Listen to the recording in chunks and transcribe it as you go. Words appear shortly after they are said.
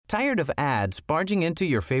Tired of ads barging into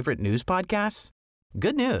your favorite news podcasts?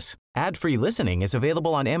 Good news. Ad-free listening is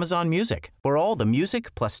available on Amazon Music for all the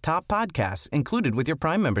music plus top podcasts included with your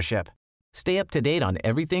Prime membership. Stay up to date on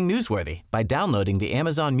everything newsworthy by downloading the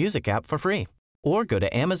Amazon Music app for free or go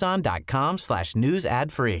to amazon.com/news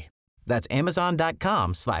ad free. That's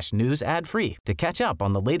amazon.com/news ad free to catch up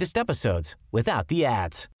on the latest episodes without the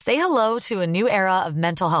ads. Say hello to a new era of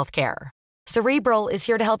mental health care. Cerebral is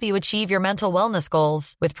here to help you achieve your mental wellness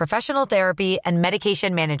goals with professional therapy and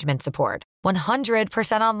medication management support.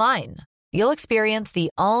 100% online. You'll experience the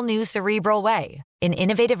all-new Cerebral Way, an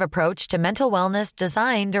innovative approach to mental wellness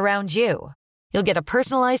designed around you. You'll get a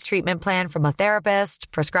personalized treatment plan from a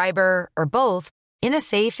therapist, prescriber, or both in a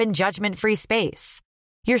safe and judgment-free space.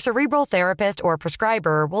 Your Cerebral therapist or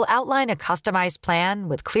prescriber will outline a customized plan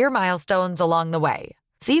with clear milestones along the way,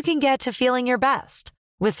 so you can get to feeling your best.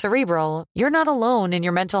 With Cerebral, you're not alone in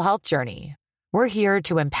your mental health journey. We're here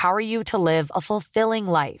to empower you to live a fulfilling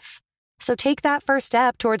life. So take that first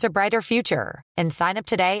step towards a brighter future and sign up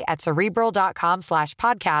today at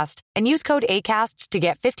Cerebral.com/podcast and use code ACAST to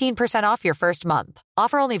get 15% off your first month.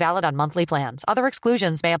 Offer only valid on monthly plans. Other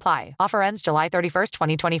exclusions may apply. Offer ends July 31st,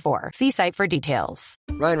 2024. See site for details.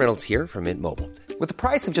 Ryan Reynolds here from Mint Mobile. With the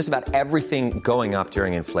price of just about everything going up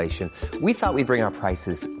during inflation, we thought we'd bring our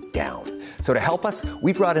prices down. So to help us,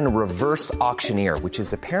 we brought in a reverse auctioneer, which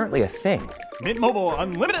is apparently a thing. Mint Mobile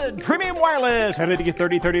Unlimited Premium Wireless. How to get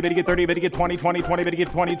 30, 30, bit to get 30, bit to get 20, 20, 20, bit to get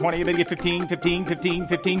 20, 20, bit to get 15, 15, 15,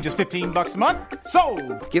 15, just $15 a month?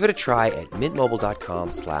 Sold! Give it a try at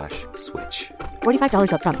mintmobile.com/switch.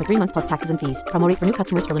 $45 up front for 3 months plus taxes and fees. Promo rate for new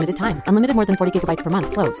customers for limited time. Unlimited more than 40 gigabytes per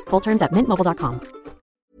month. Slows full terms at mintmobile.com.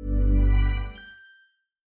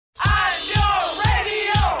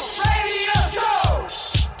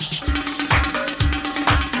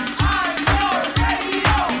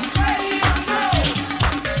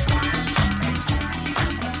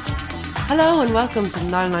 Hello and welcome to the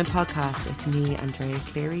Nialler9 Podcast. It's me, Andrea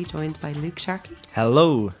Cleary, joined by Luke Sharkey.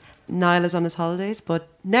 Hello. Niall is on his holidays, but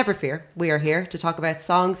never fear. We are here to talk about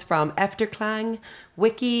songs from Efterklang,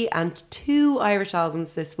 Wiki, and 2 Irish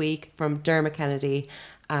albums this week from Dermot Kennedy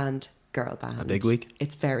and Girl Band. A big week.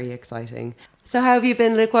 It's very exciting. So how have you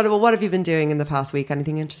been, Luke? What have you been doing in the past week?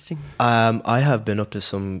 Anything interesting? I have been up to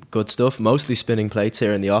some good stuff, mostly spinning plates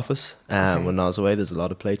here in the office. Okay. When I was away, there's a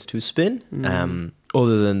lot of plates to spin.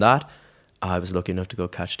 Other than that, I was lucky enough to go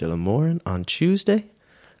catch Dylan Moran on Tuesday,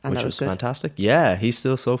 And which that was was good. fantastic. Yeah, he's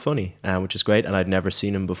still so funny, which is great. And I'd never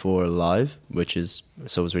seen him before live, so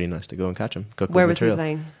it was really nice to go and catch him. Got good Where was material. he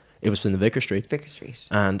playing? It was in the Vicar Street. Vicar Street.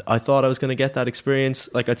 And I thought I was going to get that experience.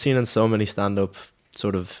 Like I'd seen on so many stand-up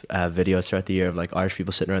sort of videos throughout the year of like Irish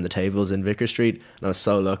people sitting around the tables in Vicar Street, and I was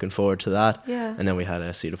so looking forward to that. Yeah. And then we had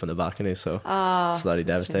a seat up on the balcony, so slightly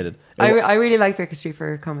devastated. I really like Vicar Street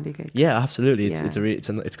for a comedy gig. Yeah, absolutely. It's Yeah.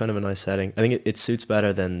 it's kind of a nice setting. I think it suits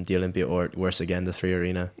better than the Olympia or worse again the 3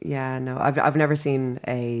 Arena. Yeah, no, I've never seen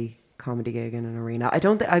a comedy gig in an arena. I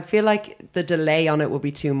feel like the delay on it will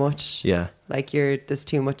be too much. Yeah. Like there's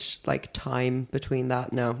too much like time between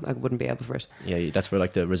that. No, I wouldn't be able for it. Yeah, that's for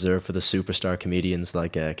like the reserve for the superstar comedians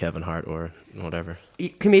like Kevin Hart or whatever.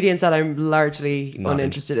 Comedians that I'm largely Not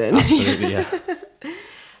uninterested in. Absolutely, yeah.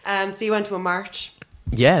 So you went to a march.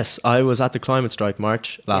 Yes, I was at the Climate Strike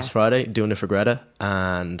March last Yes. Friday doing it for Greta,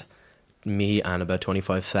 and me and about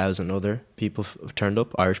 25,000 other people turned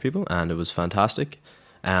up, Irish people, and it was fantastic.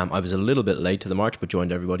 I was a little bit late to the march, but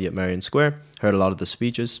joined everybody at Marion Square. Heard a lot of the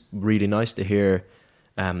speeches. Really nice to hear.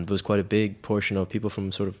 There was quite a big portion of people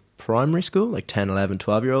from sort of primary school, like 10, 11,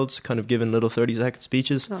 12-year-olds, kind of giving little 30-second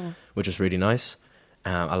speeches, which was really nice.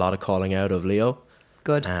 A lot of calling out of Leo.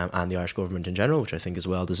 Good. And the Irish government in general, which I think is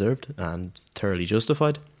well deserved and thoroughly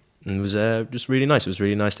justified. And it was just really nice. It was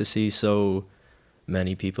really nice to see so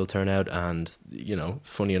many people turn out, and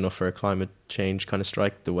funny enough, for a climate change kind of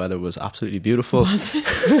strike, the weather was absolutely beautiful.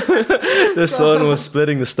 The sun was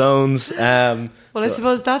splitting the stones. I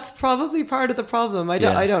suppose that's probably part of the problem. I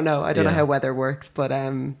don't know. I don't know how weather works, but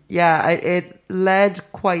it led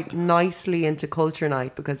quite nicely into Culture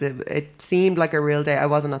Night because it seemed like a real day. I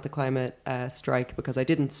wasn't at the climate strike because I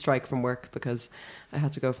didn't strike from work because I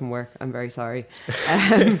had to go from work. I'm very sorry.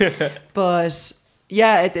 But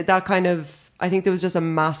yeah, that kind of, I think there was just a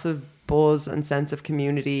massive buzz and sense of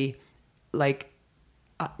community, like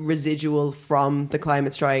residual from the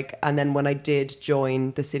climate strike. And then when I did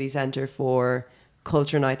join the city centre for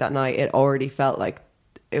Culture Night that night, it already felt like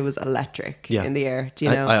it was electric in the air. Do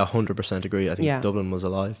you know? I 100% agree. I think Dublin was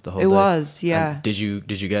alive the whole day. It was, yeah. And did you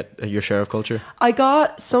get your share of culture? I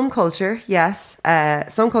got some culture, yes.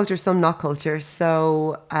 Some culture, some not culture.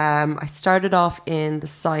 So I started off in the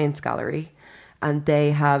Science Gallery. and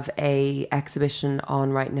they have a exhibition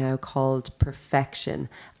on right now called Perfection,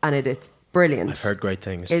 and it's brilliant. I've heard great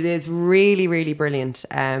things. It is really, really brilliant.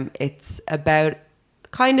 It's about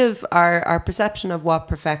kind of our perception of what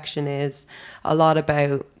perfection is, a lot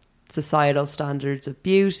about societal standards of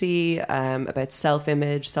beauty, about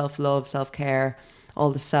self-image, self-love, self-care,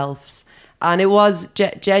 all the selves. And it was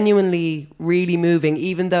genuinely really moving,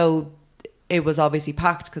 even though it was obviously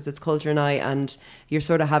packed because it's culture night and you're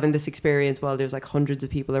sort of having this experience while there's like hundreds of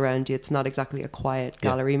people around you. It's not exactly a quiet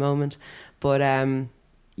gallery moment. But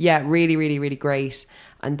really, really, really great.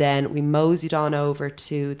 And then we moseyed on over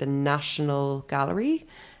to the National Gallery.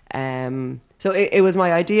 So it was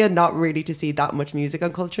my idea not really to see that much music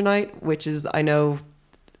on Culture Night, which is, I know,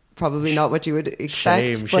 probably not what you would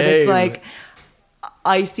expect. But it's like,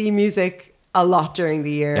 I see music a lot during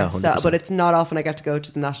the year, but it's not often I get to go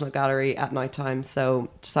to the National Gallery at night time. So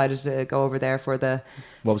decided to go over there for the...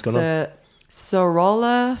 What was going on?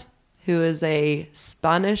 Sorolla, who is a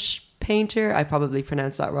Spanish painter. I probably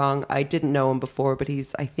pronounced that wrong. I didn't know him before, but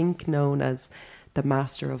he's, I think, known as the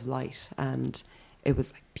Master of Light. And it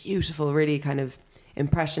was like beautiful, really kind of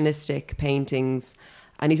impressionistic paintings.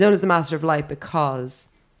 And he's known as the Master of Light because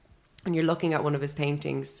when you're looking at one of his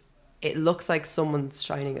paintings, it looks like someone's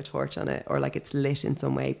shining a torch on it or like it's lit in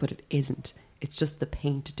some way, but it isn't. It's just the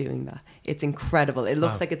paint doing that. It's incredible. It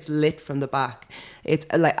looks like it's lit from the back. It's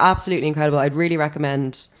like absolutely incredible. I'd really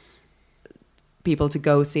recommend people to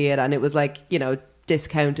go see it. And it was like, you know,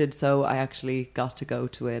 discounted. So I actually got to go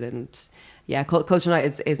to it. And yeah, Culture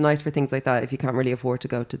Night is nice for things like that if you can't really afford to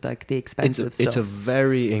go to like the expensive stuff. It's a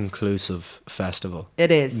very inclusive festival. It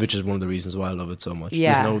is. Which is one of the reasons why I love it so much.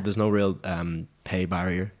 Yeah. There's no real pay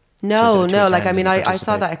barrier. No, like, I mean, I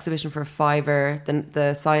saw that exhibition for $5. Then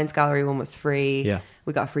the Science Gallery one was free. Yeah.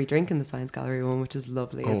 We got a free drink in the Science Gallery one, which is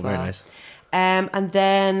lovely as well. Very nice. And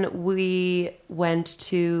then we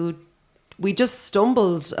just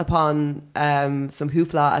stumbled upon some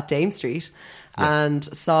hoopla at Dame Street and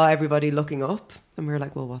saw everybody looking up. And we were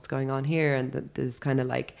like, well, what's going on here? And there's kind of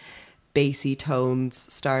like bassy tones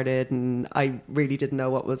started and I really didn't know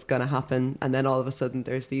what was going to happen. And then all of a sudden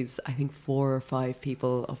there's these, I think 4 or 5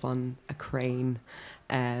 people up on a crane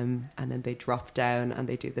and then they drop down and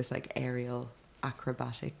they do this like aerial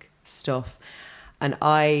acrobatic stuff. And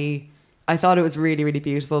I thought it was really, really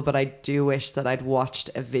beautiful, but I do wish that I'd watched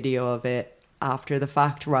a video of it after the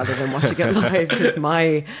fact rather than watching it live because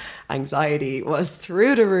my anxiety was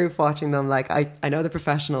through the roof watching them. Like I know the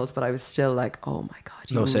professionals, but I was still like, oh my God,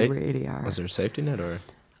 you really are. Was there a safety net or?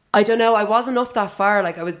 I don't know. I wasn't up that far.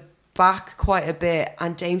 Like I was back quite a bit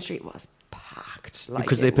and Dame Street was packed. Like,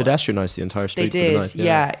 because they pedestrianised the entire street. They did, for the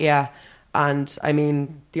night. yeah. And I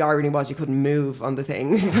mean, the irony was you couldn't move on the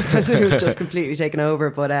thing because it was just completely taken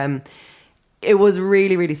over. But it was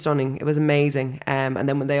really, really stunning. It was amazing. And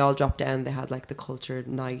then when they all dropped down, they had like the Culture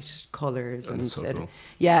Night colours. And so cool.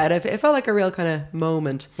 Yeah, it felt like a real kind of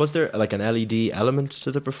moment. Was there like an LED element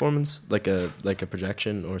to the performance? Like a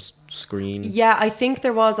projection or screen? Yeah, I think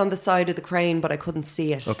there was on the side of the crane, but I couldn't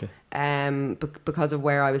see it. Okay. Because of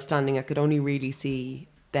where I was standing, I could only really see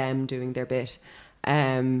them doing their bit.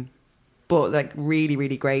 But like really,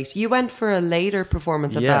 really great. You went for a later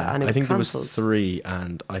performance of that and it was cancelled. I think there was 3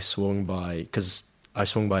 and I swung by, because I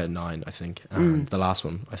swung by at 9, I think, and the last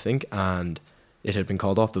one, I think, and it had been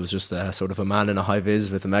called off. There was just a sort of a man in a high vis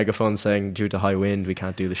with a megaphone saying, due to high wind, we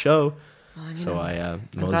can't do the show. So I I'm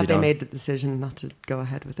glad they made the decision not to go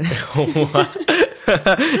ahead with it.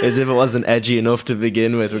 As if it wasn't edgy enough to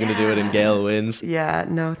begin with. We're going to do it in gale winds. Yeah,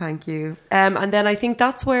 no, thank you. And then I think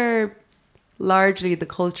that's where largely the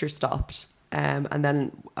culture stopped. And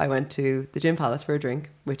then I went to the Gin Palace for a drink,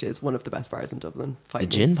 which is one of the best bars in Dublin. The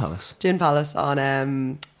Gin Palace? Gin Palace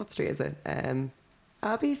on, what street is it?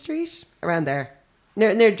 Abbey Street? Around there.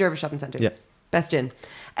 Near Jervis Shopping Centre. Yeah. Best gin.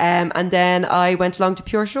 And then I went along to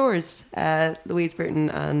Pure Shores, Louise Burton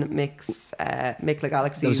and Mick La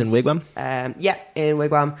Galaxy. That was in Wigwam? Yeah, in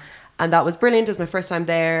Wigwam. And that was brilliant. It was my first time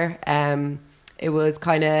there. It was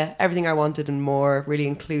kind of everything I wanted and more, really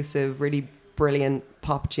inclusive, really brilliant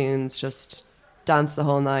pop tunes, just danced the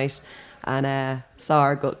whole night. And saw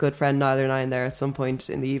our good friend Nialler9 there at some point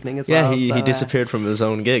in the evening as well. Yeah, he disappeared from his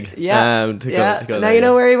own gig. Yeah, to go now there, you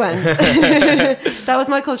know where he went. That was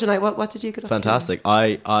my culture night. What did you get up to? Fantastic.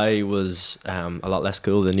 I was a lot less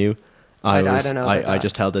cool than you. I don't know. I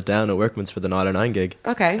just held it down at Workman's for the Nialler9 gig.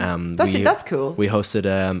 Okay, that's cool. We hosted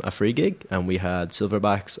a free gig and we had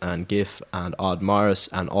Silverbacks and GIF and Odd Morris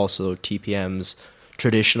and also TPM's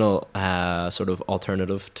traditional sort of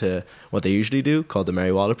alternative to what they usually do, called the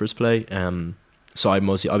Mary Wallopers play. So I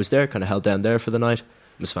was there, kind of held down there for the night.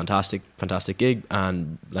 was fantastic gig,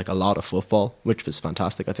 and like a lot of footfall, which was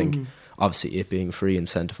fantastic. I think obviously it being free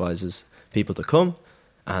incentivizes people to come,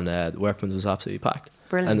 and the Workman's was absolutely packed.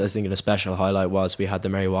 Brilliant. And I think a special highlight was we had the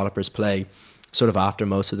Merry Wallopers play sort of after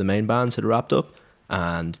most of the main bands had wrapped up,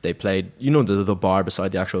 and they played, you know, the bar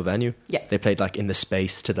beside the actual venue. Yeah. They played like in the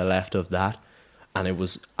space to the left of that, and it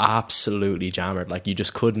was absolutely jammered. Like you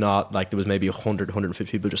just could not, like there was maybe 100,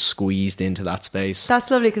 150 people just squeezed into that space.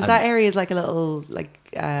 That's lovely, because that area is like a little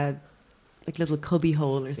little cubby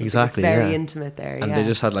hole or something. Exactly, it's very yeah. intimate there. And they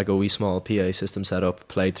just had like a wee small PA system set up,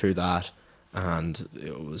 played through that, and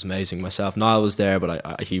it was amazing. Myself, Niall was there,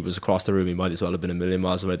 but he was across the room. He might as well have been a million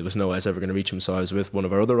miles away. There was no way I was ever going to reach him, so I was with one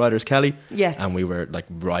of our other writers, Kelly. Yes. And we were like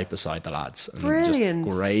right beside the lads. And Brilliant.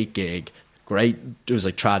 Just great gig. Great. It was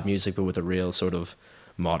like trad music, but with a real sort of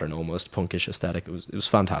modern, almost punkish aesthetic. It was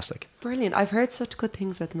fantastic. Brilliant. I've heard such good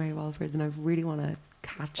things about the Merry Wallopers, and I really want to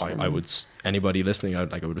catch them. I would, anybody listening, I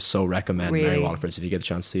would so recommend Really? Merry Wallopers. If you get a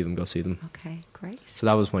chance to see them, go see them. Okay, great. So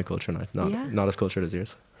that was my culture night. Not as cultured as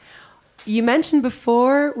yours. You mentioned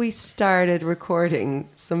before we started recording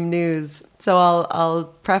some news. So I'll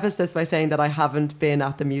preface this by saying that I haven't been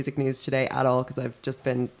at the music news today at all, because I've just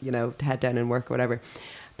been, head down in work or whatever,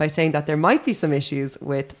 by saying that there might be some issues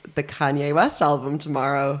with the Kanye West album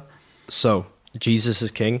tomorrow. So, Jesus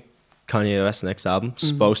is King, Kanye West's next album,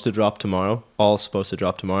 supposed to drop tomorrow, all supposed to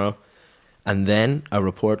drop tomorrow. And then a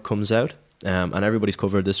report comes out, and everybody's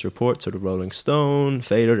covered this report, sort of Rolling Stone,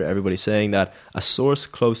 Fader, everybody's saying that a source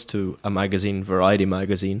close to a magazine, Variety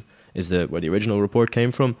magazine, is where the original report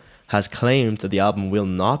came from, has claimed that the album will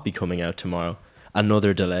not be coming out tomorrow.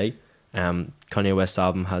 Another delay. Kanye West's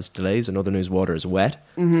album has delays. Another news, water is wet.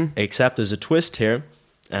 Except there's a twist here,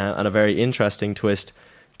 and a very interesting twist.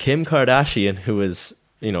 Kim Kardashian, who is,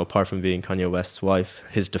 apart from being Kanye West's wife,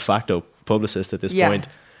 his de facto publicist at this point,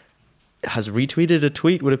 has retweeted a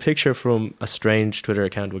tweet with a picture from a strange Twitter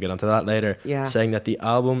account, we'll get onto that later, saying that the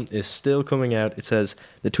album is still coming out.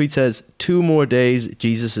 The tweet says, 2 more days,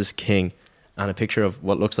 Jesus is King, and a picture of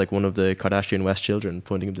what looks like one of the Kardashian West children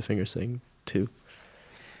pointing up the finger saying 2.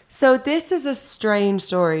 So this is a strange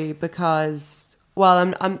story because,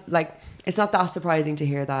 well, I'm like, it's not that surprising to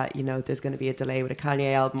hear that, there's going to be a delay with a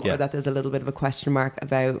Kanye album, or that there's a little bit of a question mark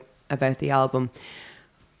about the album.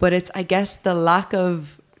 But it's, I guess, the lack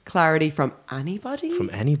of clarity from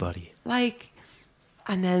anybody. Like,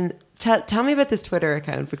 and then tell me about this Twitter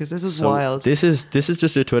account, because this is wild. This is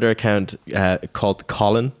just a Twitter account called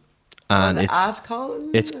Colin, and it's at Colin.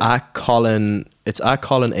 It's at Colin. It's at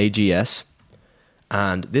Colin AGS,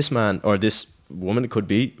 and this man or this woman, it could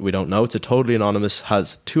be, we don't know. It's a totally anonymous.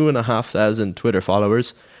 Has 2,500 Twitter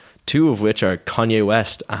followers, 2 of which are Kanye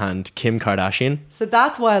West and Kim Kardashian. So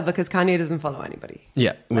that's wild, because Kanye doesn't follow anybody.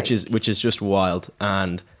 Yeah, which is just wild.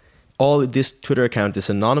 And all this Twitter account, this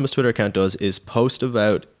anonymous Twitter account does is post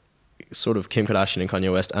about sort of Kim Kardashian and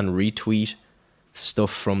Kanye West and retweet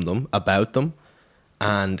stuff from them, about them.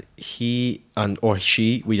 And he or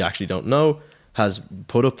she, we actually don't know, has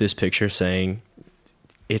put up this picture saying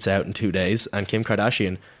it's out in 2 days. And Kim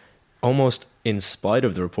Kardashian, almost in spite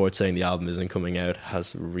of the report saying the album isn't coming out,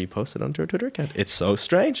 has reposted onto her Twitter account. It's so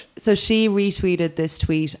strange. So she retweeted this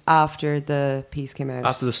tweet after the piece came out.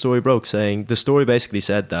 After the story broke, saying, the story basically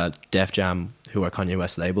said that Def Jam, who are Kanye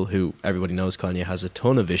West's label, who everybody knows Kanye has a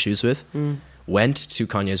ton of issues with, went to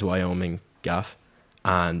Kanye's Wyoming gaff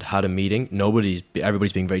and had a meeting.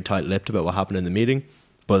 Everybody's being very tight-lipped about what happened in the meeting,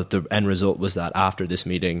 but the end result was that after this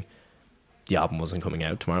meeting, the album wasn't coming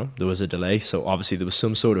out tomorrow. There was a delay, so obviously there was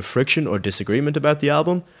some sort of friction or disagreement about the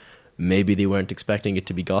album. Maybe they weren't expecting it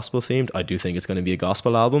to be gospel themed. I do think it's going to be a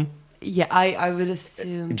gospel album. Yeah, I would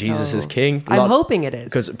assume Jesus is King. I'm hoping it is.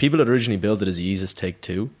 Because people had originally billed it as Jesus Take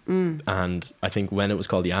 2. And I think when it was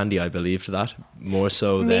called The Andy, I believed that more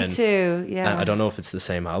so than... Me too, yeah. I don't know if it's the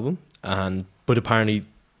same album. But apparently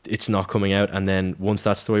it's not coming out. And then once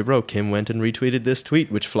that story broke, Kim went and retweeted this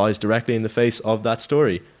tweet, which flies directly in the face of that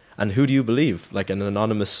story. And who do you believe? Like an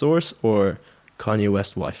anonymous source or Kanye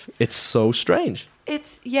West's wife? It's so strange.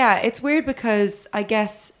 It's weird, because I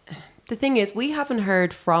guess the thing is, we haven't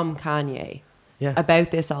heard from Kanye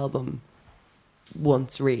about this album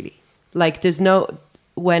once, really. Like, there's no...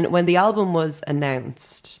 When the album was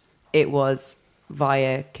announced, it was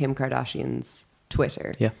via Kim Kardashian's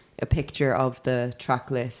Twitter. Yeah. A picture of the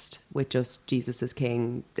track list with just Jesus is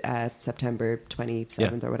King, September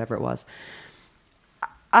 27th or whatever it was.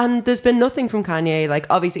 And there's been nothing from Kanye. Like,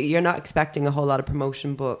 obviously, you're not expecting a whole lot of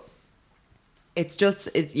promotion, but it's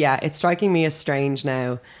striking me as strange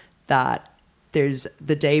now that there's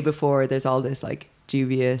the day before, there's all this, like,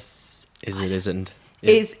 dubious... Isn't.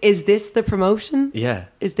 Yeah. Is this the promotion? Yeah.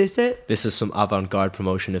 Is this it? This is some avant-garde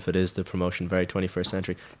promotion, if it is the promotion, very 21st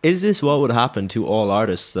century. Is this what would happen to all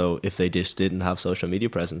artists, though, if they just didn't have social media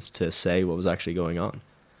presence to say what was actually going on?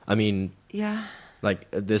 I mean, Yeah. like,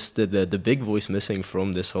 the big voice missing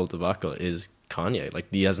from this whole debacle is Kanye. Like,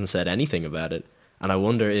 he hasn't said anything about it. And I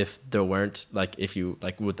wonder if there weren't, like, if you,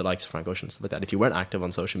 like, with the likes of Frank Ocean and stuff like that, if you weren't active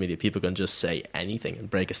on social media, people can just say anything and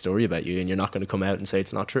break a story about you, and you're not going to come out and say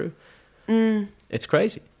it's not true. It's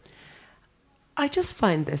crazy. I just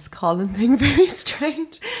find this Colin thing very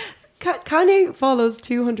strange. Kanye follows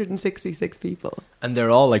 266 people. And they're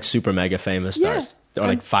all, like, super mega famous stars. They're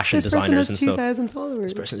like fashion designers and stuff. This person has 2,000 followers.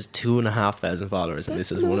 This person has 2,500 followers, and That's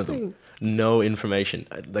this is one of them. No information.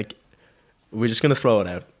 Like, we're just going to throw it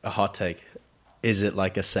out. A hot take. Is it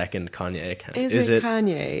like a second Kanye account? Is it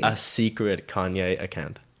Kanye? A secret Kanye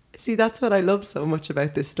account? See, that's what I love so much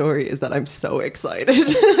about this story, is that I'm so excited.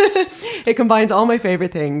 It combines all my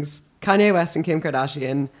favorite things: Kanye West and Kim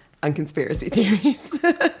Kardashian and conspiracy theories.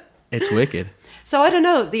 It's wicked. So I don't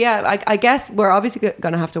know. Yeah, I guess we're obviously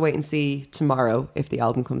going to have to wait and see tomorrow if the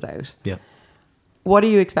album comes out. Yeah. What are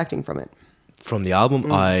you expecting from it? From the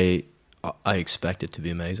album, I expect it to be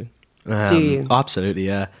amazing. Do you? Absolutely,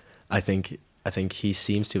 yeah. I think he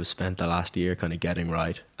seems to have spent the last year kind of getting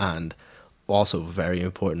right, and also, very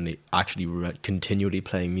importantly, actually continually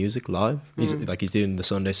playing music live. He's doing the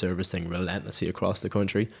Sunday service thing relentlessly across the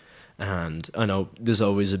country. And I know there's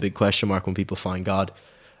always a big question mark when people find God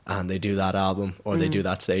and they do that album or they do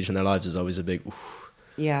that stage in their lives. There's always a big oof.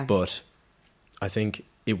 Yeah. But I think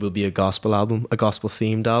it will be a gospel album, a gospel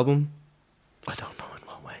themed album. I don't know in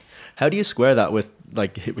what way. How do you square that with,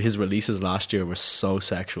 like, his releases last year were so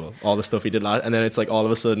sexual, all the stuff he did last, and then it's like all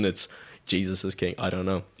of a sudden it's Jesus is king. I don't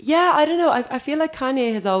know. Yeah, I don't know. I feel like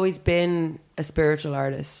Kanye has always been a spiritual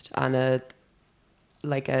artist and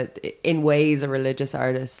in ways a religious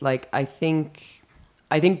artist. Like, I think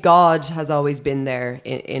God has always been there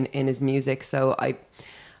in his music. So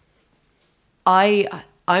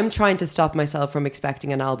I'm trying to stop myself from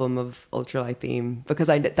expecting an album of Ultralight Beam, because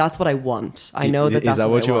that's what I want. I know that's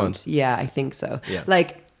what you want. Yeah, I think so. Yeah.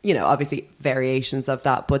 Like, you know, obviously variations of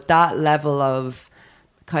that, but that level of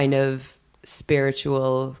kind of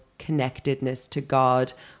spiritual connectedness to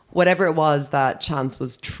God, whatever it was that Chance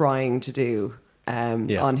was trying to do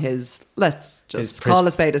on his, let's just call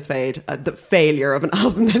a spade, the failure of an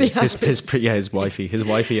album that he had. His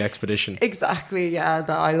wifey expedition. Exactly, yeah,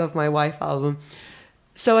 the I Love My Wife album.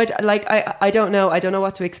 So I don't know. I don't know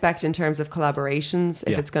what to expect in terms of collaborations.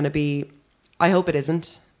 If it's going to be, I hope it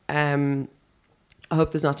isn't. I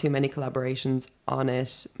hope there's not too many collaborations on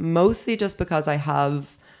it. Mostly just because I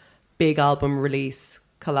have big album release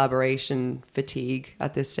collaboration fatigue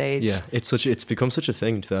at this stage. Yeah, it's become such a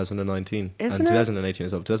thing in 2019 Isn't and it? 2018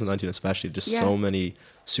 as well. 2019 especially, just so many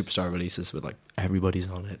superstar releases with, like, everybody's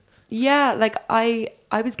on it. Yeah, like I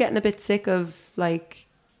was getting a bit sick of, like,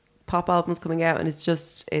 pop albums coming out, and it's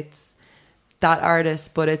that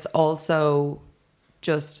artist, but it's also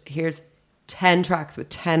just, here's 10 tracks with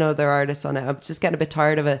 10 other artists on it. I'm just getting a bit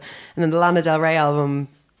tired of it. And then the Lana Del Rey album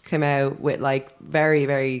came out with, like, very,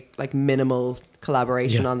 very, like, minimal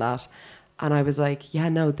collaboration on that, and I was like, yeah,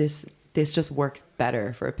 no, this just works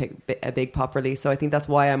better for a big pop release. So I think that's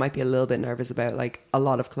why I might be a little bit nervous about, like, a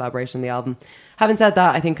lot of collaboration on the album. Having said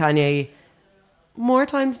that, I think Kanye more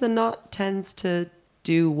times than not tends to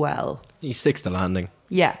do well. He sticks the landing.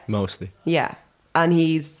 Yeah, Mostly. yeah, and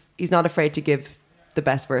he's not afraid to give the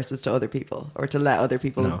best verses to other people, or to let other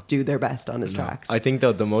people do their best on his tracks. I think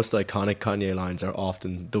that the most iconic Kanye lines are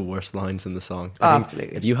often the worst lines in the song.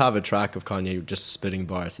 Absolutely. If you have a track of Kanye just spitting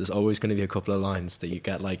bars, there's always going to be a couple of lines that you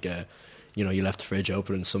get, like, you left the fridge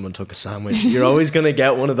open and someone took a sandwich. You're always going to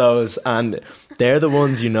get one of those, and they're the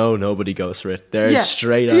ones that goes for it. They're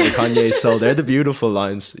straight out of Kanye's soul. They're the beautiful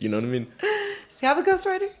lines. You know what I mean? Does he have a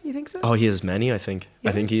ghostwriter? You think so? Oh, he has many, I think. Yeah.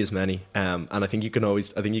 I think he has many. And I think you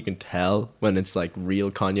can tell when it's, like, real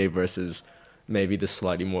Kanye versus maybe the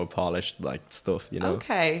slightly more polished, like, stuff, you know?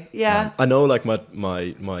 Okay, yeah. I know, like,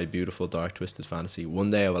 my beautiful dark twisted fantasy. One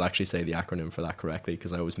day I will actually say the acronym for that correctly,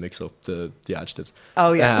 because I always mix up the adjectives.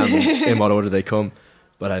 Oh, yeah. In what order they come.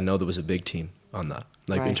 But I know there was a big team on that.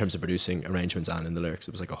 Like, Right. in terms of producing arrangements and in the lyrics,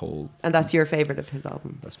 it was like a whole... And that's your favorite of his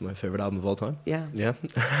albums? That's my favorite album of all time. Yeah. Yeah.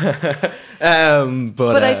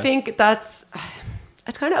 But I think it's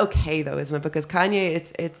kind of okay though, isn't it? Because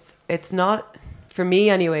Kanye, it's not, for me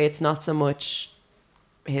anyway, it's not so much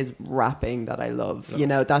his rapping that I love. No. You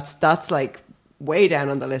know, that's like way down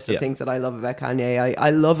on the list of things that I love about Kanye. I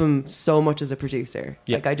love him so much as a producer.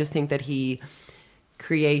 Yeah. Like, I just think that he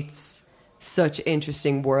creates such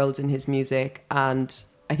interesting worlds in his music, and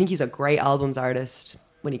I think he's a great albums artist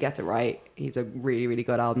when he gets it right. He's a really, really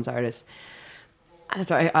good albums artist. And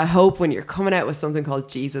so I hope when you're coming out with something called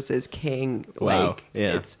Jesus is King, like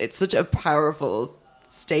it's such a powerful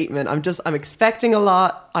statement. I'm expecting a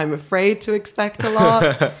lot. I'm afraid to expect a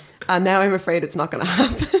lot. And now I'm afraid it's not going to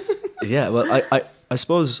happen. Yeah, well, I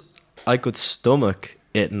suppose I could stomach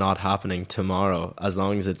it not happening tomorrow as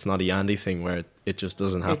long as it's not a Yandy thing where it just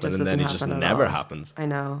doesn't happen and then it just never happens. I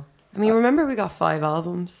know. I mean, remember we got 5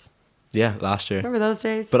 albums? Yeah, last year. Remember those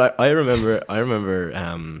days? But I remember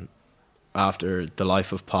after The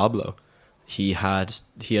Life of Pablo, he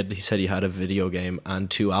said he had a video game and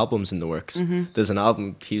 2 albums in the works. Mm-hmm. There's an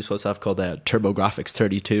album he was supposed to have called TurboGrafx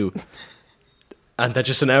 32. And that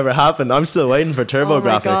just never happened. I'm still waiting for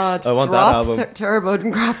TurboGrafx. God. I want that album.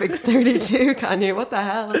 TurboGrafx 32, can you? What the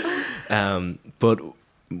hell? But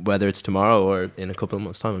whether it's tomorrow or in a couple of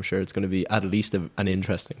months' time, I'm sure it's going to be at least an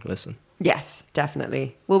interesting listen. Yes,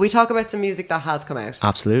 definitely. Will we talk about some music that has come out?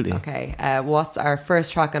 Absolutely. Okay. What's our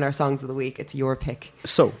first track on our Songs of the Week? It's your pick.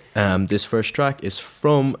 So, this first track is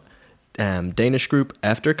from Danish group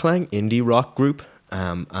Efterklang, indie rock group.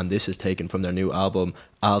 And this is taken from their new album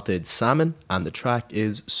Altid Sammen, and the track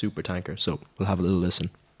is Supertanker. So we'll have a little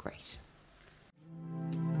listen. Great.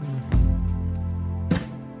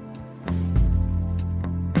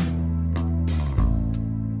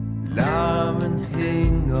 Larmen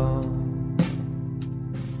hænger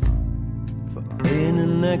for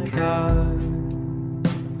enden af kaj.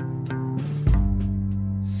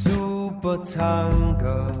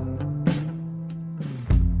 Supertanker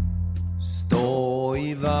står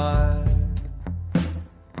i vej.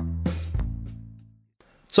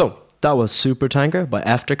 So that was Supertanker by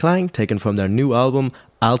Efterklang, taken from their new album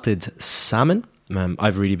Altid Sammen.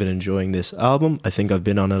 I've really been enjoying this album. I think I've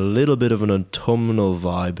been on a little bit of an autumnal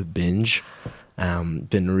vibe binge.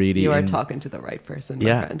 Been really. You are talking to the right person,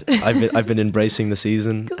 my friend. I've been embracing the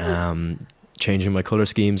season, changing my color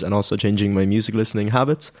schemes, and also changing my music listening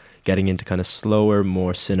habits. Getting into kind of slower,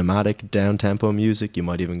 more cinematic, down tempo music. You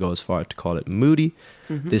might even go as far to call it moody.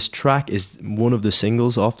 Mm-hmm. This track is one of the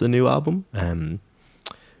singles off the new album.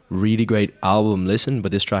 Really great album listen,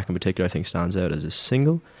 but this track in particular I think stands out as a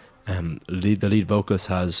single. The lead vocalist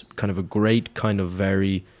has kind of a great, kind of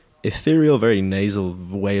very ethereal, very nasal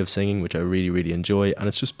way of singing, which I really, really enjoy. And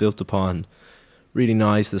it's just built upon really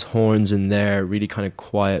nice. There's horns in there, really kind of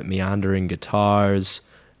quiet, meandering guitars,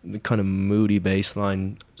 the kind of moody bass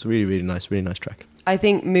line. It's really, really nice track. I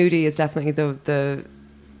think moody is definitely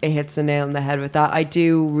it hits the nail on the head with that. I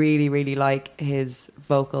do really, really like his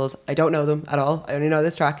vocals. I don't know them at all. I only know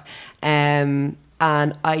this track. And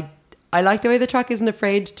I like the way the track isn't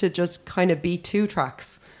afraid to just kind of be 2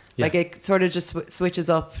 tracks. Yeah. Like it sort of just switches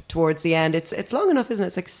up towards the end. It's long enough, isn't it?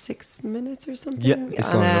 It's like 6 minutes or something. Yeah,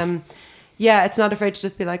 it's long enough. Yeah, it's not afraid to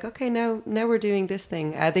just be like, okay, now we're doing this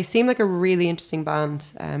thing. They seem like a really interesting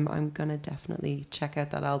band. I'm going to definitely check out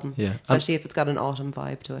that album. Yeah. Especially if it's got an autumn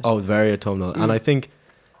vibe to it. Oh, it's very autumnal. And I think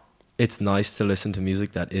it's nice to listen to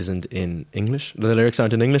music that isn't in English. The lyrics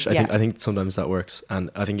aren't in English. I think sometimes that works. And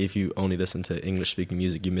I think if you only listen to English-speaking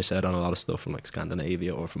music, you miss out on a lot of stuff from like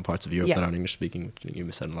Scandinavia or from parts of Europe that aren't English-speaking. You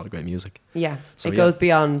miss out on a lot of great music. Yeah, so it goes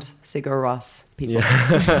beyond Sigur Rós people.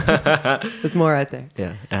 Yeah. There's more out there.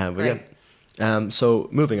 Yeah, great. So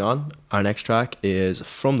moving on, our next track is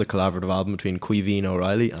from the collaborative album between Caoimhín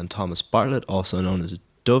O'Reilly and Thomas Bartlett, also known as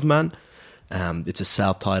Doveman. It's a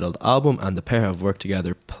self-titled album, and the pair have worked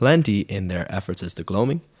together plenty in their efforts as The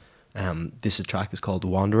Gloaming. This track is called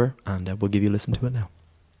Wanderer, and we'll give you a listen to it now.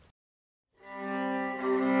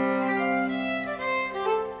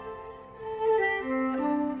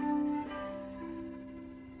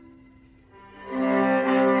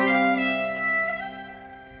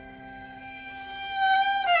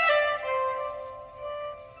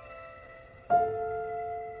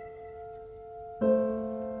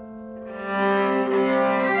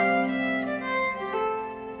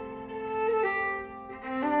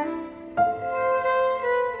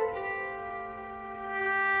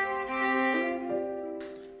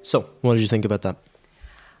 So, what did you think about that?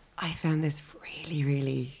 I found this really,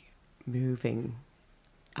 really moving.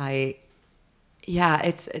 I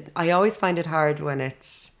always find it hard when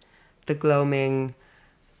it's The Gloaming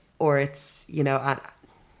or it's,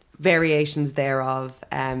 variations thereof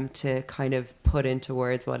to kind of put into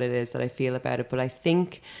words what it is that I feel about it. But I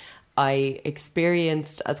think I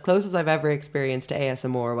experienced as close as I've ever experienced to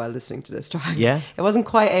ASMR while listening to this track. Yeah. It wasn't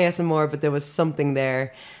quite ASMR, but there was something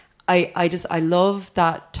there. I love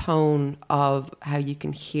that tone of how you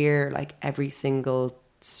can hear like every single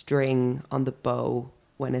string on the bow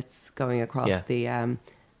when it's going across the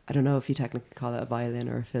I don't know if you technically call it a violin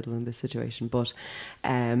or a fiddle in this situation, but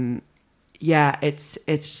yeah, it's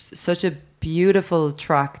such a beautiful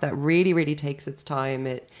track that really, really takes its time.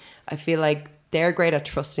 I feel like they're great at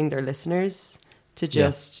trusting their listeners to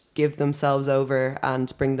just give themselves over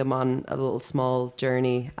and bring them on a little small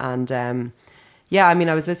journey. And yeah, I mean,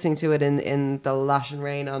 I was listening to it in the lashing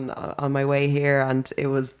rain on my way here, and it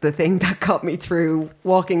was the thing that got me through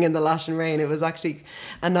walking in the lashing rain. It was actually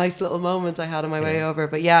a nice little moment I had on my way over.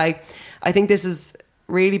 But yeah, I think this is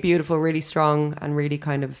really beautiful, really strong, and really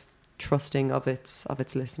kind of trusting of its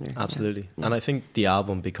listener. Absolutely. Yeah. And I think the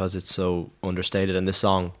album, because it's so understated, and this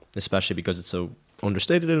song especially because it's so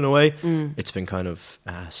understated in a way, it's been kind of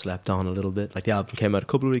slept on a little bit. Like, the album came out a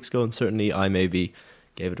couple of weeks ago, and certainly I maybe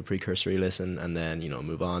gave it a precursory listen and then, you know,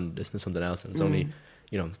 move on, listen to something else, and it's only,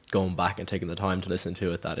 you know, going back and taking the time to listen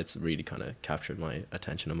to it that it's really kind of captured my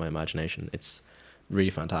attention and my imagination. It's really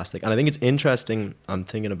fantastic. And I think it's interesting, I'm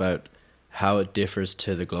thinking about how it differs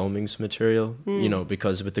to the Gloaming's material, you know,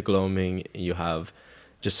 because with the Gloaming you have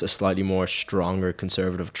just a slightly more stronger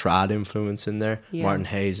conservative trad influence in there. Martin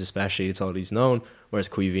Hayes especially, it's all he's known, whereas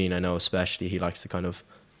Quiveen, I know especially, he likes to kind of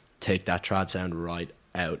take that trad sound right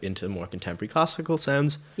out into more contemporary classical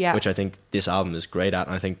sounds, which I think this album is great at.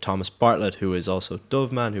 And I think Thomas Bartlett, who is also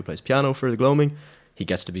Doveman, who plays piano for the Gloaming, he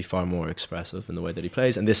gets to be far more expressive in the way that he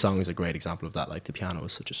plays, and this song is a great example of that. Like, the piano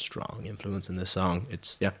is such a strong influence in this song.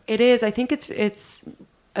 It is. I think it's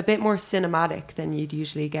a bit more cinematic than you'd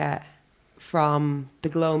usually get from the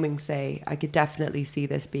Gloaming, say. I could definitely see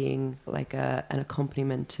this being like an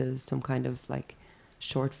accompaniment to some kind of like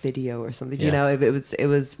short video or something. You know, it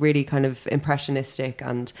was really kind of impressionistic,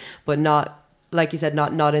 but not, like you said,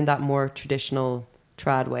 not in that more traditional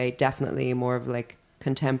trad way. Definitely more of like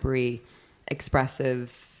contemporary,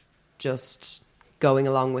 expressive, just going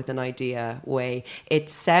along with an idea way. It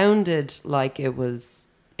sounded like it was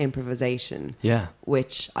improvisation,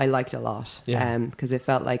 which I liked a lot, because it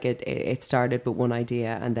felt like it started with one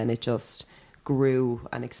idea and then it just grew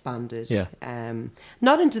and expanded,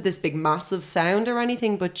 not into this big massive sound or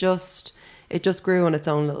anything, but it just grew on its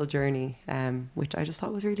own little journey, which I just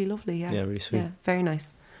thought was really lovely. Really sweet, very nice.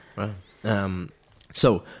 Wow.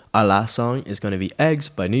 So our last song is going to be Eggs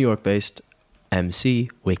by New York based MC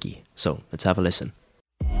Wiki. So let's have a listen.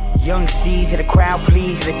 Young C's of the crowd,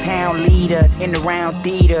 please, the town leader in the round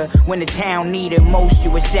theater. When the town needed most,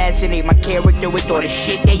 you assassinate my character with all the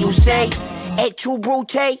shit that you say. Et tu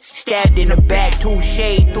brute, stabbed in the back,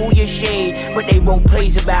 touche through your shade. But they wrote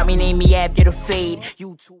plays about me, name me after the fade.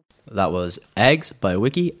 That was Eggs by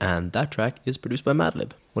Wiki, and that track is produced by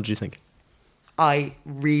Madlib. What did you think? I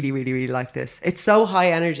really, really, really like this. It's so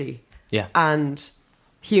high energy, and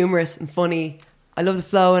humorous and funny. I love the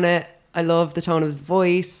flow in it. I love the tone of his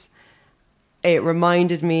voice. It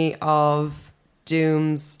reminded me of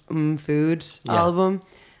Doom's Food album.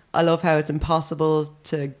 I love how it's impossible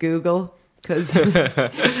to Google, because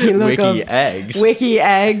you look Wiki up eggs. Wiki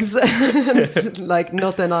eggs. It's like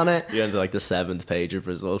nothing on it. You're into like the 7th page of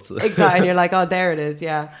results. Exactly. And you're like, oh, there it is.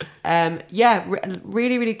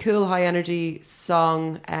 Really, really cool, high energy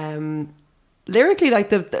song. Lyrically, like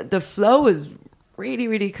the flow is really,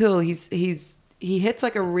 really cool. He hits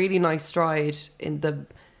like a really nice stride in the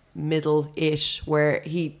middle-ish, where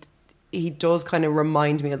he does kind of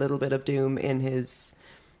remind me a little bit of Doom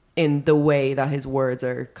in the way that his words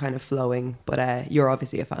are kind of flowing. But you're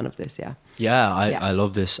obviously a fan of this, I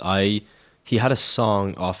love this. He had a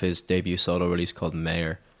song off his debut solo release called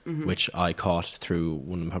Mayor, which I caught through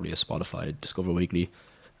probably a Spotify Discover Weekly,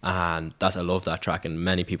 and I love that track, and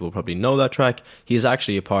many people probably know that track. He's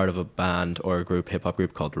actually a part of a band or a group, hip hop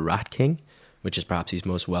group called Rat King, which is perhaps he's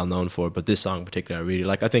most well known for. But this song in particular I really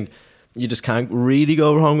like. I think you just can't really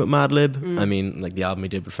go wrong with Madlib. I mean, like, the album he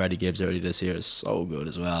did with Freddie Gibbs earlier this year is so good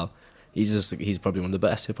as well. He's probably one of the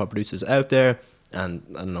best hip hop producers out there, and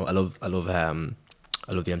I don't know, I love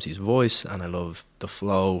the MC's voice, and I love the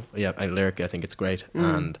flow. And lyrically I think it's great,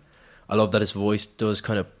 and I love that his voice does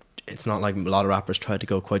kind of, it's not like a lot of rappers try to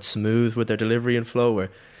go quite smooth with their delivery and flow,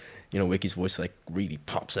 where, you know, Wiki's voice like really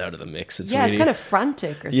pops out of the mix. It's really, it's kind of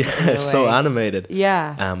frantic or something. It's so animated.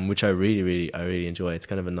 Which I really enjoy. It's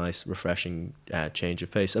kind of a nice, refreshing change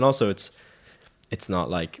of pace, and also it's not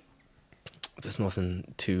like there's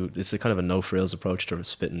nothing to. It's a kind of a no frills approach to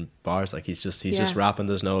spitting bars. Like, he's just rapping.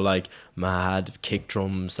 There's no like mad kick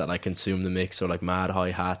drums that like consume the mix, or like mad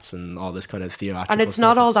hi hats and all this kind of theatrical. And it's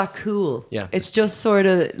not all that cool. It's just sort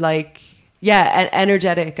of like.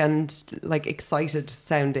 Energetic and like excited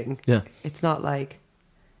sounding. It's not like,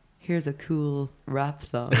 here's a cool rap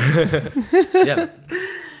song.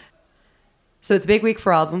 So it's a big week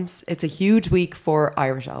for albums. It's a huge week for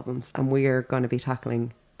Irish albums, and we are going to be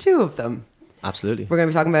tackling two of them. Absolutely. We're going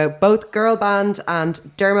to be talking about both Girl Band and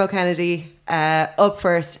Dermot Kennedy. Up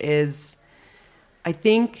first is, I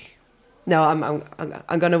think, no, I'm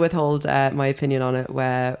going to withhold my opinion on it,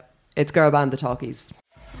 where it's Girl Band, the Talkies.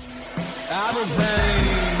 Apple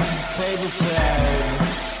pain, table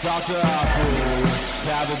set, Dr. Apple,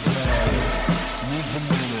 Savage Man, needs a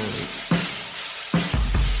minute,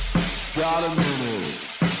 got a minute,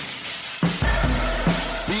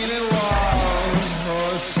 feeling wild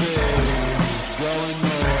or sick, going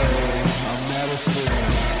away, I'm medicine,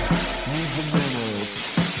 needs a minute,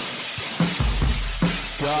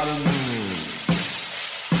 got a minute.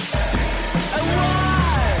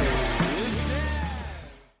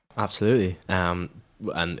 Absolutely. And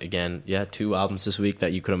again, yeah, two albums this week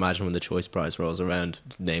that you could imagine when the Choice Prize rolls around,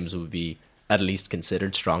 names would be at least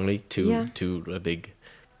considered strongly. Two a big,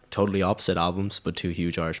 totally opposite albums, but two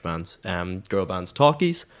huge Irish bands. Girl Band's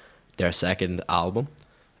Talkies, their second album.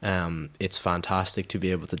 It's fantastic to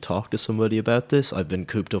be able to talk to somebody about this. I've been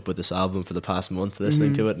cooped up with this album for the past month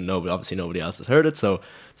listening to it, and obviously nobody else has heard it, so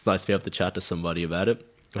it's nice to be able to chat to somebody about it.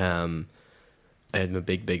 I'm a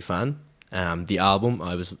big fan. The album,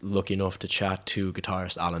 I was lucky enough to chat to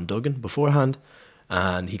guitarist Alan Duggan beforehand,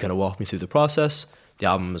 and he kind of walked me through the process. The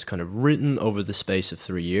album was kind of written over the space of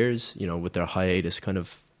 3 years, you know, with their hiatus kind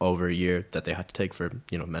of over a year that they had to take for,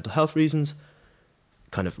 you know, mental health reasons,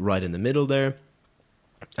 kind of right in the middle there.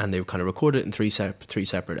 And they kind of recorded it in three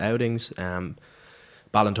separate outings.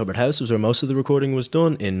 Ballintubbard House was where most of the recording was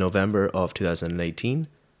done in November of 2018.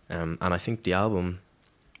 And I think the album,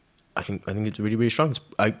 I think it's really, really strong.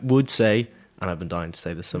 I would say, and I've been dying to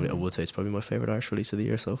say this, I would say it's probably my favourite Irish release of the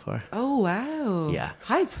year so far. Oh, wow. Yeah.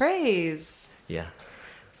 High praise. Yeah.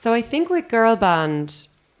 So I think with Girl Band,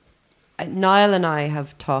 Niall and I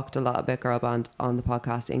have talked a lot about Girl Band on the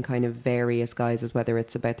podcast in kind of various guises, whether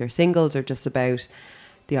it's about their singles or just about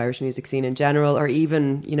the Irish music scene in general, or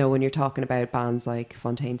even, you know, when you're talking about bands like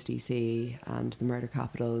Fontaine's DC and the Murder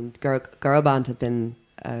Capital. And Girl Band have been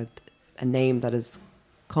a name that has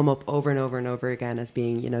come up over and over and over again as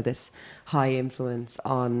being, you know, this high influence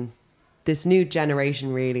on this new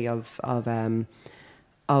generation, really, of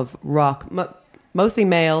rock, mostly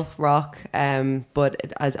male rock,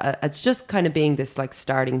 but as it's just kind of being this like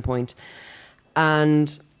starting point.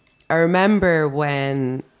 And I remember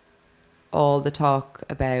when all the talk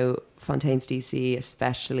about Fontaine's DC,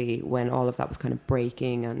 especially when all of that was kind of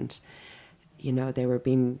breaking, and, you know, they were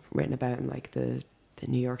being written about in like the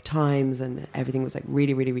New York Times, and everything was like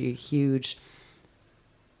really, really, really huge.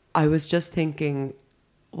 I was just thinking,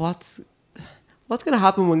 what's going to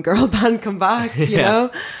happen when Girl Band come back? You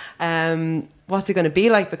know, what's it going to be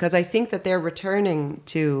like? Because I think that they're returning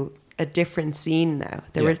to a different scene now.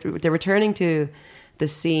 They're returning to the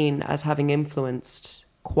scene as having influenced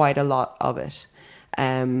quite a lot of it,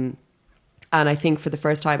 and I think for the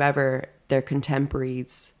first time ever, their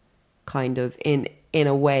contemporaries kind of in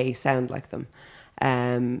a way sound like them.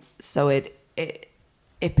 So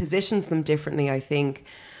it positions them differently, I think.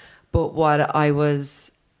 But what I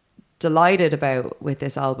was delighted about with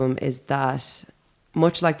this album is that,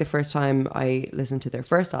 much like the first time I listened to their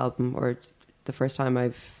first album, or the first time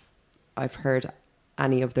I've heard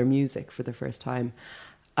any of their music for the first time,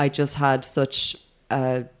 I just had such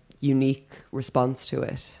a unique response to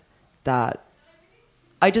it that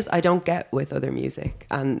I don't get with other music.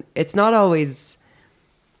 And it's not always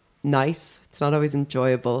nice, it's not always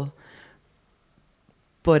enjoyable,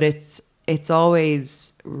 but it's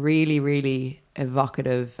always really, really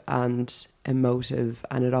evocative and emotive,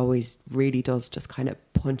 and it always really does just kind of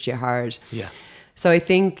punch you hard. Yeah. So I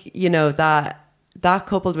think, you know, that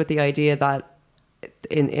coupled with the idea that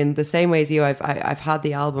in the same way as you, I've had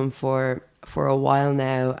the album for a while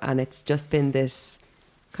now, and it's just been this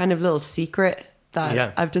kind of little secret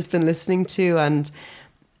that I've just been listening to, and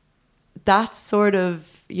that sort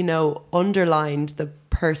of, you know, underlined the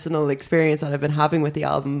personal experience that I've been having with the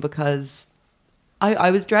album, because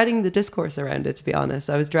I was dreading the discourse around it, to be honest.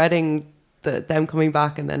 I was dreading them coming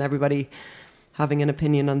back and then everybody having an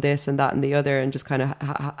opinion on this and that and the other, and just kind of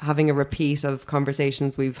having a repeat of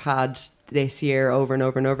conversations we've had this year over and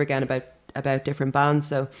over and over again about different bands.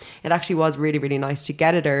 So it actually was really, really nice to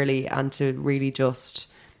get it early and to really just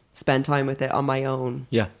spend time with it on my own.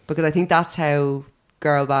 Yeah. Because I think that's how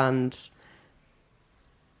Girl Band,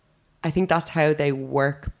 I think that's how they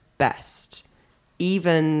work best,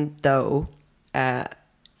 even though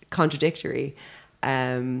contradictory.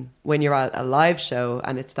 When you're at a live show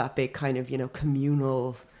and it's that big kind of, you know,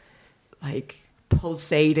 communal, like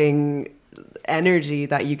pulsating energy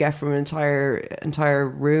that you get from an entire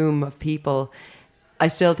room of people, I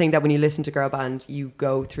still think that when you listen to Girl Band, you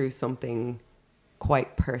go through something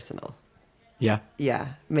quite personal. Yeah.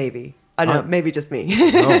 Yeah, maybe. I don't know, maybe just me.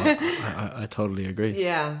 No, I totally agree.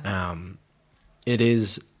 Yeah. It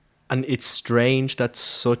is, and it's strange that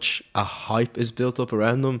such a hype is built up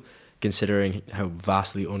around them, considering how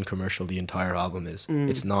vastly uncommercial the entire album is.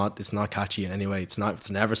 It's not catchy in any way. It's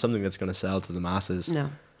never something that's going to sell to the masses.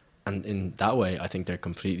 No. And in that way, I think they're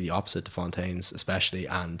completely opposite to Fontaines, especially,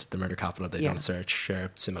 and the Murder Capital. They don't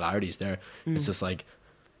share similarities there. It's just like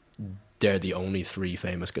they're the only 3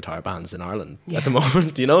 famous guitar bands in Ireland at the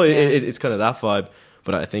moment. You know, it's kind of that vibe.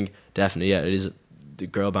 But I think definitely, it is the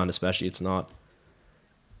girl band, especially. It's not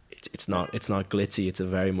glitzy. It's a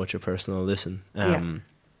very much a personal listen. And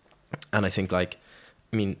I think, like,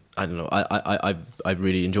 I mean, I don't know. I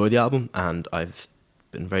really enjoy the album, and I've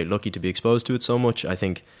been very lucky to be exposed to it so much. I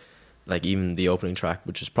think, like, even the opening track,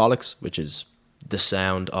 which is Prolix, which is the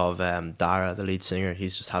sound of Dara, the lead singer.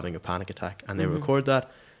 He's just having a panic attack, and they record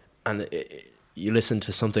that. And you listen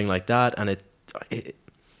to something like that, and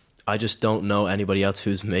I just don't know anybody else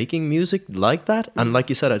who's making music like that. And like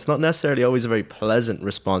you said, it's not necessarily always a very pleasant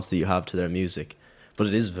response that you have to their music, but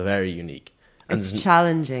it is very unique. And it's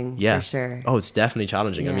challenging, for sure. Oh, it's definitely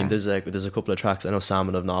challenging. Yeah. I mean, there's a couple of tracks. I know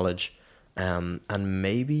Salmon of Knowledge, and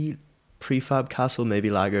maybe Prefab Castle,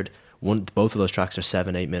 maybe Laggard. Both of those tracks are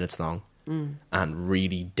 7-8 minutes long, and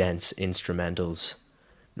really dense instrumentals,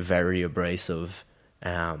 very abrasive.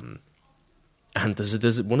 And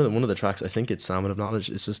there's one of the tracks, I think it's Salmon of Knowledge,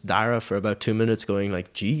 it's just Dara for about 2 minutes going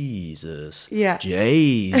like, Jesus,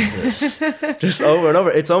 Jesus, just over and over.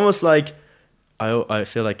 It's almost like I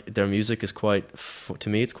feel like their music is to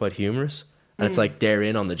me it's quite humorous, and it's like they're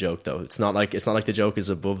in on the joke though. It's not like the joke is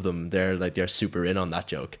above them. They're super in on that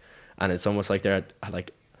joke, and it's almost like they're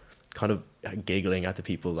like kind of giggling at the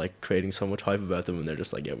people, like creating so much hype about them, and they're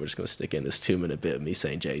just like, we're just going to stick in this 2-minute bit of me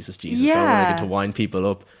saying Jesus over again to wind people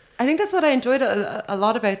up. I think that's what I enjoyed a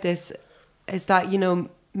lot about this, is that, you know,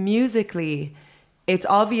 musically it's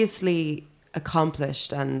obviously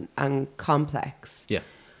accomplished and complex,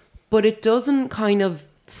 but it doesn't kind of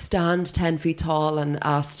stand 10 feet tall and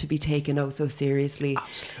ask to be taken so seriously.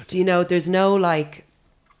 Absolutely. Do you know, there's no, like,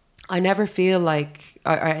 I never feel like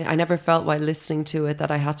I never felt while listening to it that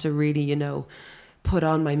I had to really, you know, put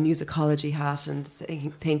on my musicology hat and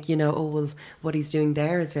think, you know, oh, well, what he's doing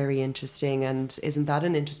there is very interesting, and isn't that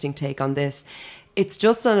an interesting take on this? It's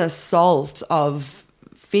just an assault of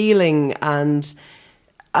feeling, and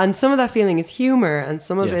some of that feeling is humor, and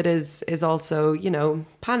some of it is also, you know,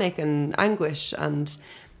 panic and anguish, and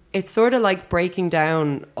it's sort of like breaking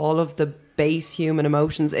down all of the base human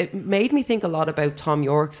emotions. It made me think a lot about Tom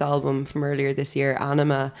York's album from earlier this year,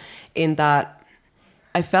 Anima, in that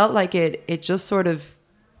I felt like it just sort of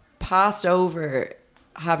passed over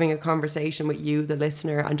having a conversation with you, the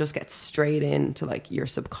listener, and just gets straight into like your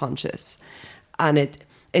subconscious. And it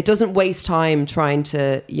doesn't waste time trying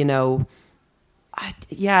to, you know,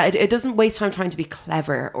 it doesn't waste time trying to be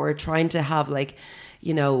clever or trying to have, like,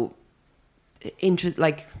 you know,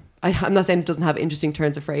 like, I'm not saying it doesn't have interesting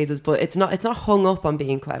turns of phrases, but it's not hung up on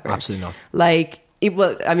being clever. Absolutely not. Like,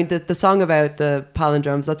 I mean, the song about the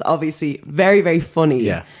palindromes, that's obviously very, very funny.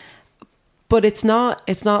 Yeah. But it's not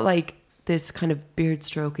like this kind of beard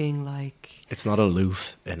stroking, like... It's not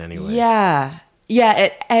aloof in any way. Yeah.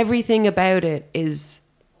 Yeah, everything about it is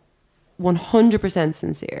 100%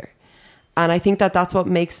 sincere. And I think that's what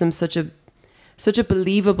makes them such a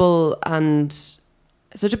believable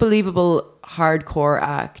hardcore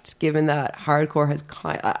act, given that hardcore has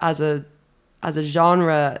as a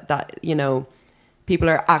genre that, you know, people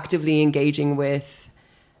are actively engaging with.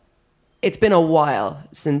 It's been a while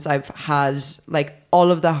since I've had, like,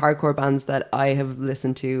 all of the hardcore bands that I have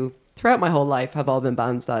listened to throughout my whole life have all been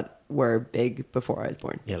bands that were big before I was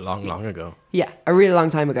born. Yeah, long ago. Yeah, a really long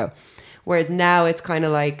time ago. Whereas now it's kind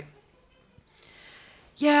of like,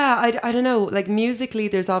 yeah, I don't know, like, musically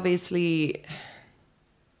there's obviously...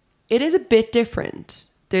 It is a bit different.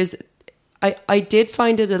 I did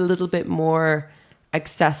find it a little bit more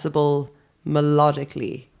accessible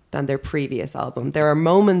melodically than their previous album. There are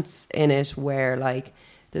moments in it where, like,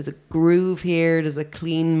 there's a groove here, there's a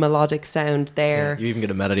clean melodic sound there. Yeah, you even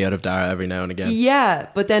get a melody out of Dara every now and again. Yeah,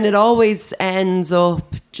 but then it always ends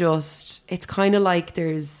up just, it's kind of like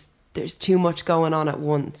there's too much going on at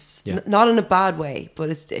once. Yeah. Not in a bad way, but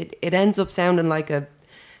it ends up sounding like a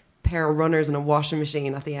pair of runners and a washing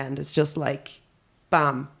machine at the end. It's just like,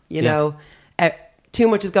 bam, you know, too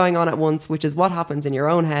much is going on at once, which is what happens in your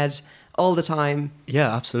own head all the time.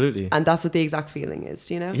 Yeah, absolutely. And that's what the exact feeling is,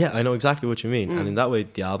 do you know? Yeah, I know exactly what you mean. And in that way,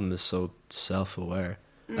 the album is so self-aware.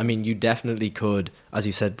 I mean, you definitely could, as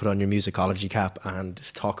you said, put on your musicology cap and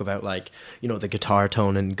talk about, like, you know, the guitar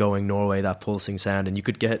tone and Going Norway, that pulsing sound, and you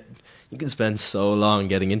can spend so long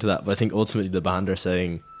getting into that. But I think ultimately the band are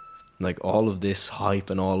saying, like, all of this hype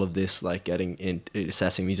and all of this, like, getting in,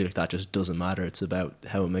 assessing music like that just doesn't matter. It's about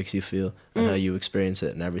how it makes you feel and how you experience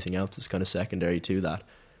it, and everything else is kind of secondary to that,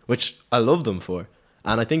 which I love them for.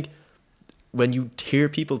 And I think when you hear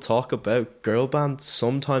people talk about girl bands,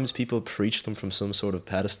 sometimes people preach them from some sort of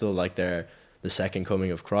pedestal, like they're the second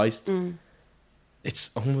coming of Christ.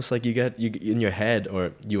 It's almost like you in your head,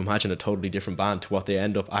 or you imagine a totally different band to what they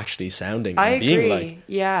end up actually sounding and being like.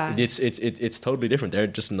 Yeah, it's totally different. They're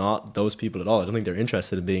just not those people at all. I don't think they're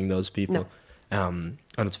interested in being those people. No. And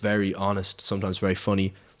it's very honest, sometimes very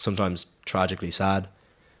funny, sometimes tragically sad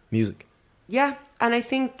music. Yeah, and I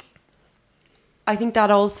think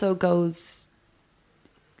that also goes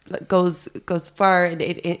far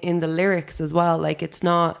in the lyrics as well. Like, it's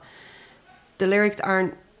not, the lyrics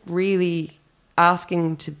aren't really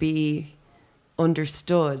asking to be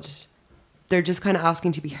understood. They're just kind of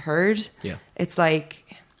asking to be heard. Yeah. It's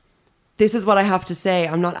like, this is what I have to say.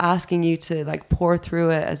 I'm not asking you to, like, pour through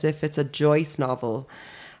it as if it's a Joyce novel.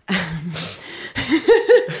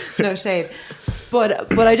 No shade.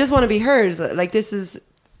 But I just want to be heard. Like, this is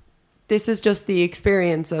just the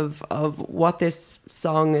experience of what this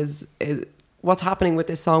song is, what's happening with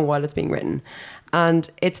this song while it's being written. And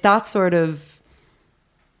it's that sort of,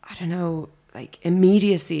 I don't know, like,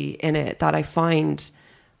 immediacy in it that I find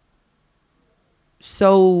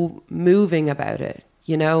so moving about it,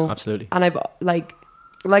 you know? Absolutely. And I've, like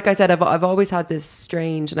I said, I've always had this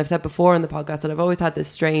strange, and I've said before on the podcast that I've always had this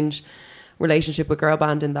strange relationship with girl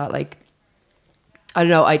band, in that, like, I don't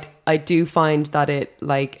know, I do find that it,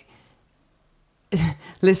 like,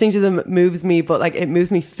 listening to them moves me, but, like, it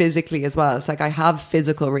moves me physically as well. It's like I have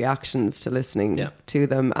physical reactions to listening to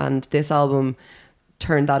them, and this album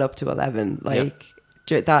turned that up to 11. Like,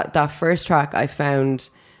 that first track I found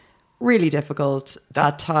really difficult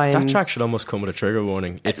at times. That track should almost come with a trigger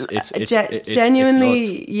warning. It's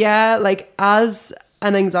genuinely, yeah. Like, as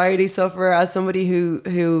an anxiety sufferer, as somebody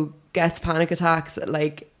who gets panic attacks,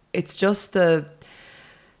 like, it's just the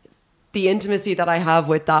intimacy that I have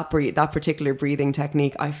with that particular breathing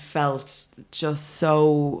technique. I felt just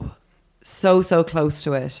so close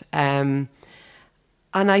to it, and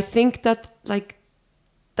I think that, like,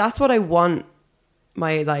 that's what I want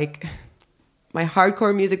my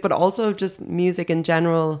hardcore music, but also just music in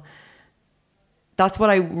general. That's what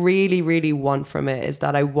I really, really want from it, is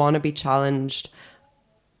that I want to be challenged.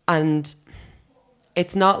 And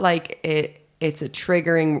it's not like it's a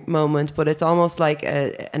triggering moment, but it's almost like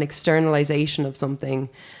an externalization of something,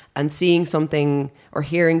 and seeing something or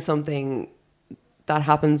hearing something that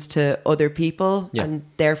happens to other people, and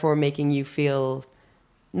therefore making you feel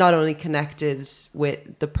not only connected with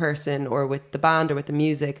the person or with the band or with the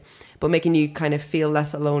music, but making you kind of feel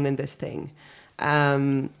less alone in this thing.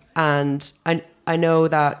 And I know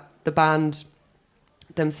that the band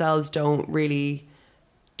themselves don't really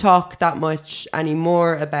talk that much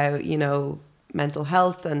anymore about, you know, mental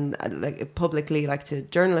health and, like, publicly, like, to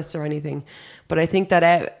journalists or anything. But I think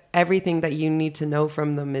that everything that you need to know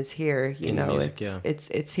from them is here. You know, music,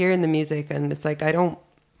 it's here in the music, and it's like,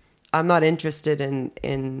 I'm not interested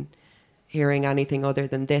in hearing anything other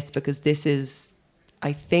than this, because this is,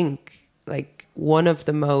 I think, like, one of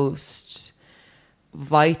the most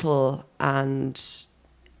vital and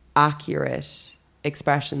accurate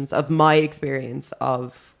expressions of my experience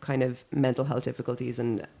of kind of mental health difficulties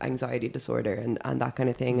and anxiety disorder and that kind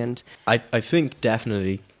of thing. And I think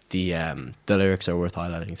definitely the lyrics are worth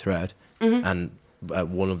highlighting throughout. And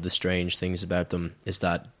one of the strange things about them is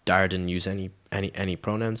that Dara didn't use any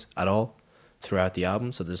pronouns at all throughout the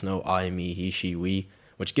album. So there's no I, me, he, she, we,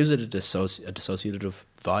 which gives it a dissociative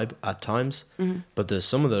vibe at times. But there's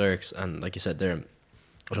some of the lyrics, and like you said,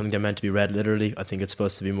 I don't think they're meant to be read literally. I think it's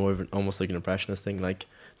supposed to be more of almost like an impressionist thing, like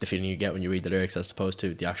the feeling you get when you read the lyrics as opposed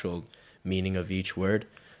to the actual meaning of each word.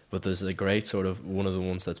 But there's a great sort of one of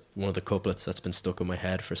the couplets that's been stuck in my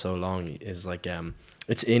head for so long is like,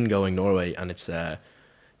 it's in Going Norway, and it's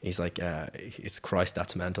he's like, it's Christ,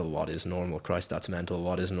 that's mental, what is normal? Christ, that's mental,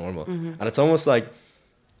 what is normal? And it's almost like,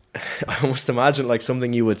 I almost imagine like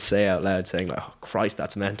something you would say out loud, saying like, oh, Christ,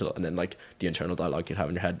 that's mental, and then like the internal dialogue you'd have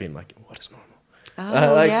in your head being like, what is normal?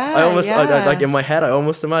 Like in my head, I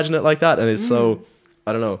almost imagine it like that, and it's so,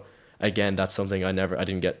 I don't know. Again, that's something I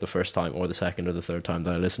didn't get the first time or the second or the third time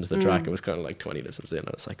that I listened to the track. It was kind of like 20 listens in, and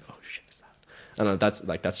I was like, oh shit, is that? And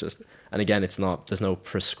that's just, and again, there's no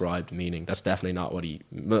prescribed meaning. That's definitely not what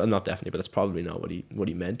not definitely, but that's probably not what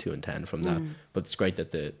he meant to intend from that. But it's great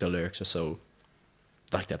that the lyrics are so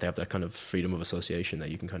like that they have that kind of freedom of association that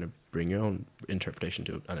you can kind of bring your own interpretation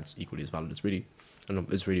to it, and it's equally as valid. It's really, I don't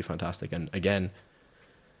know, it's really fantastic. And again,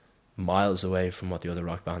 miles away from what the other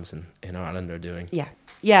rock bands in Ireland are doing. Yeah,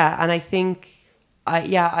 and I think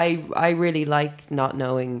I really like not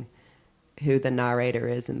knowing who the narrator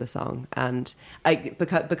is in the song, and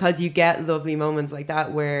because you get lovely moments like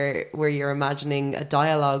that where you're imagining a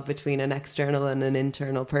dialogue between an external and an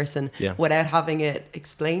internal person without having it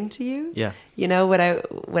explained to you. You know,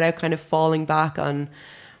 without kind of falling back on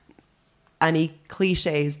any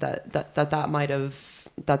cliches that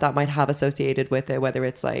might have associated with it, whether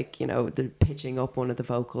it's like, you know, the pitching up one of the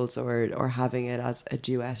vocals or having it as a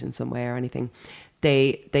duet in some way or anything.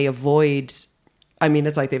 They avoid. I mean,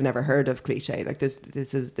 it's like they've never heard of cliche. Like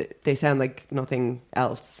they sound like nothing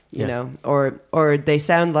else, you know, or they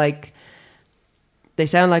sound like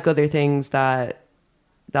other things that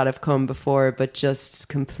have come before, but just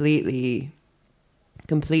completely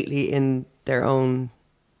in their own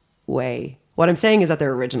way. What I'm saying is that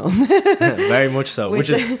they're original. Very much so,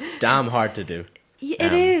 which is damn hard to do.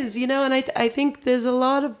 It is, you know, and I think there's a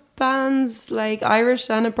lot of bands like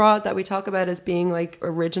Irish and abroad that we talk about as being like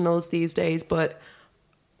originals these days, but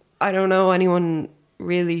I don't know anyone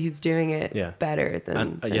really who's doing it better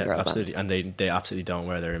than Girl absolutely. Band. And they absolutely don't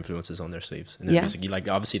wear their influences on their sleeves. In their music. Like,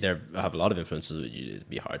 obviously they have a lot of influences, but it'd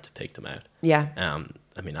be hard to pick them out. I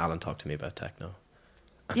mean, Alan talked to me about techno.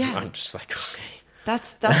 And I'm just like, okay.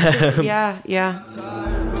 That's yeah.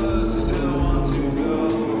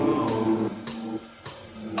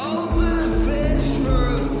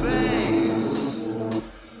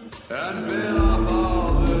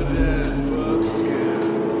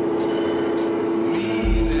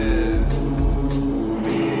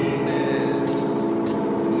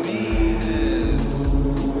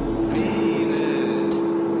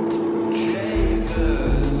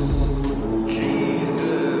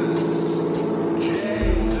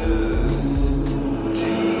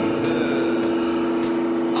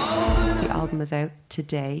 Is out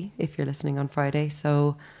today if you're listening on Friday,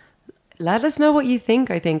 so let us know what you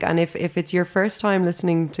think. I think, and if it's your first time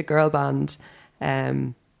listening to Girl Band,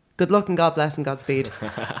 good luck and God bless and Godspeed,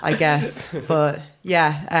 I guess. But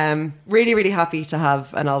really, really happy to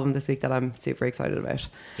have an album this week that I'm super excited about.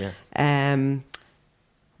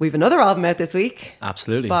 We've another album out this week,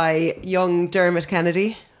 absolutely, by young Dermot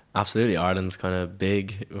Kennedy. Absolutely, Ireland's kind of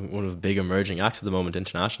one of the big emerging acts at the moment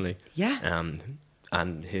internationally.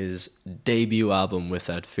 And his debut album,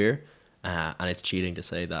 Without Fear, and it's cheating to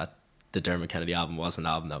say that the Dermot Kennedy album was an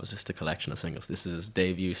album that was just a collection of singles. This is his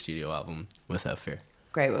debut studio album, Without Fear.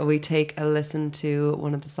 Great. Will we take a listen to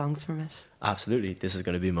one of the songs from it? Absolutely. This is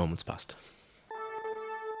going to be Moments Past.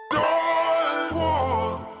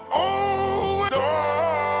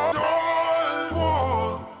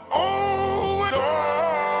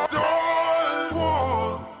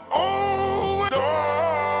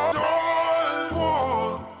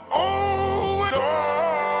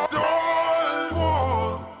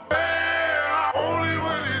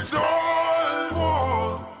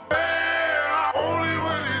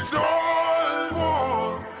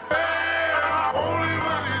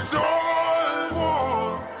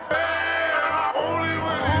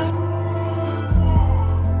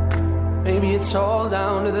 It's all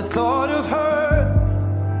down to the thought of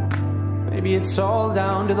her. Maybe it's all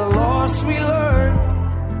down to the loss we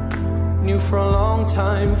learned. Knew for a long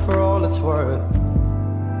time for all it's worth.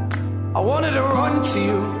 I wanted to run to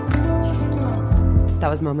you. That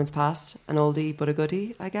was Moments Past, an oldie but a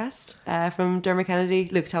goodie, I guess, from Dermot Kennedy.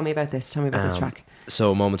 Luke, tell me about this. Tell me about this track.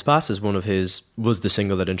 So Moments Past is was the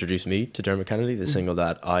single that introduced me to Dermot Kennedy, the single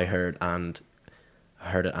that I heard it and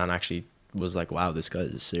actually was like, wow, this guy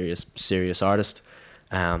is a serious artist.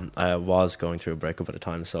 I was going through a breakup at the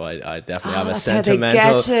time, so I definitely have a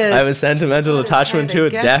sentimental attachment to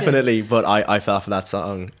it, definitely. But I fell for that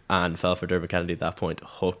song and fell for Dermot Kennedy at that point,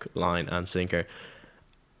 hook, line and sinker.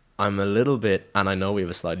 I'm a little bit, and I know we have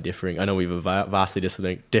a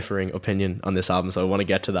vastly differing opinion on this album, so I want to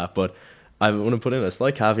get to that, but I want to put in a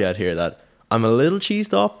slight caveat here that I'm a little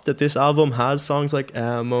cheesed up that this album has songs like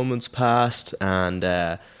Moments Past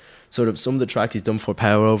and sort of some of the tracks he's done for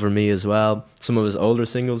Power Over Me as well, some of his older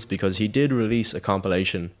singles, because he did release a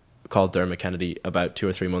compilation called Dermot Kennedy about 2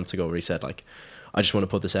 or 3 months ago where he said, like, I just want to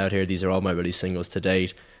put this out here, these are all my released singles to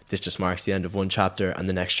date, this just marks the end of one chapter and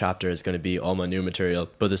the next chapter is going to be all my new material.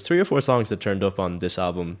 But there's 3 or 4 songs that turned up on this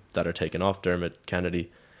album that are taken off Dermot Kennedy,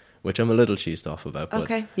 which I'm a little cheesed off about.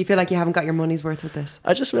 Okay, you feel like you haven't got your money's worth with this?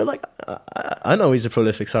 I just feel like, I know he's a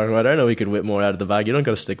prolific songwriter, I know he could whip more out of the bag, you don't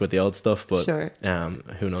got to stick with the old stuff, but sure.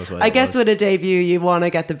 Who knows what I guess with a debut you want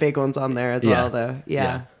to get the big ones on there as well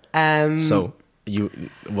though. So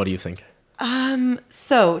What do you think?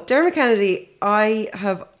 So Dermot Kennedy, I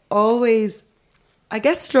have always, I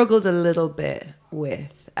guess, struggled a little bit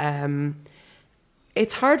with.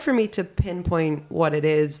 It's hard for me to pinpoint what it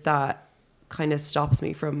is that kind of stops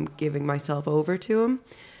me from giving myself over to him.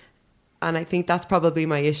 And I think that's probably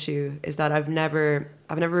my issue, is that I've never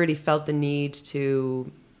really felt the need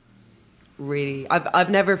to really, I've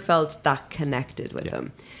never felt that connected with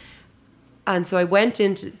him. And so I went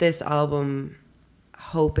into this album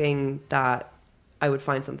hoping that I would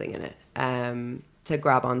find something in it to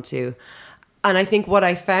grab onto. And I think what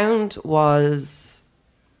I found was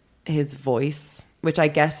his voice, which I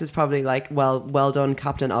guess is probably like, well done,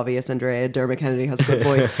 Captain Obvious, Andrea. Dermot Kennedy has a good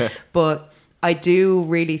voice. But I do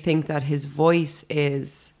really think that his voice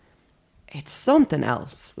it's something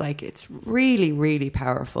else. Like, it's really, really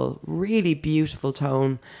powerful, really beautiful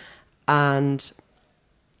tone. And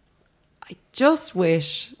I just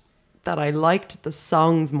wish that I liked the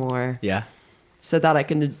songs more. Yeah. So that I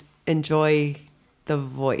can enjoy the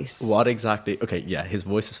voice. What exactly? Okay, yeah, his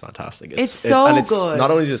voice is fantastic. It's so good.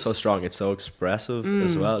 Not only is it so strong, it's so expressive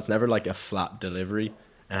as well. It's never like a flat delivery.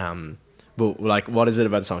 But like, what is it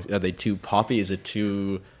about the songs? Are they too poppy? Is it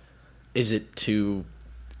too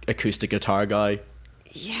acoustic guitar guy?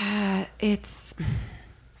 Yeah,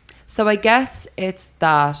 so I guess it's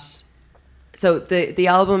that. So the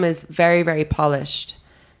album is very, very polished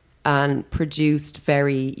and produced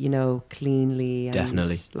very, cleanly and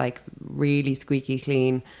definitely like really squeaky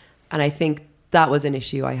clean. And I think that was an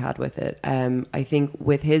issue I had with it. I think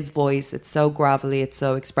with his voice, it's so gravelly, it's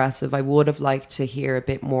so expressive. I would have liked to hear a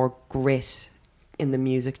bit more grit in the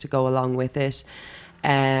music to go along with it.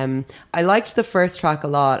 I liked the first track a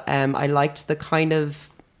lot. I liked the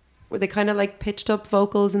were they kind of like pitched up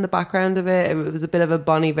vocals in the background of it. It was a bit of a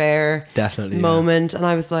Bon Iver moment. Yeah. And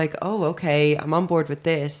I was like, oh, okay, I'm on board with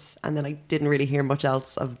this. And then I didn't really hear much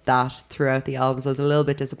else of that throughout the album. So I was a little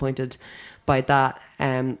bit disappointed by that.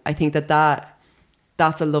 I think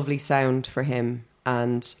that's a lovely sound for him.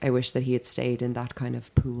 And I wish that he had stayed in that kind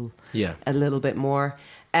of pool a little bit more.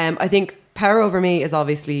 I think Power Over Me is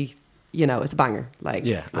obviously, it's a banger. Like,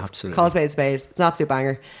 yeah, absolutely. Call a spade a spade. It's an absolute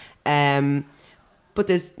banger. But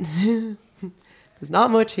there's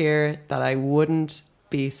not much here that I wouldn't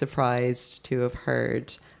be surprised to have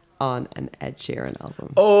heard on an Ed Sheeran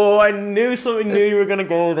album. Oh, I knew you were going to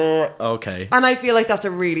go there. Okay. And I feel like that's a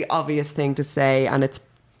really obvious thing to say. And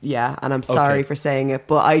and I'm sorry for saying it,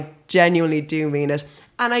 but I genuinely do mean it.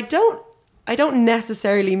 And I don't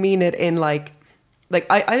necessarily mean it in like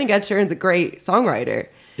I think Ed Sheeran's a great songwriter.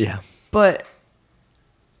 Yeah. But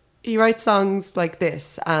he writes songs like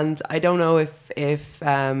this, and I don't know if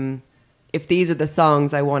these are the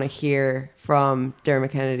songs I want to hear from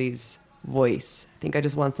Dermot Kennedy's voice. I think I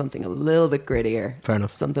just want something a little bit grittier. Fair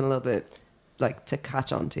enough. Something a little bit like to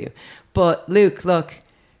catch on to. But Luke, look,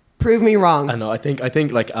 prove me wrong. I know. I think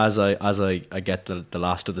like as I get the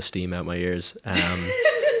last of the steam out my ears.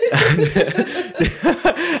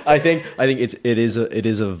 I think it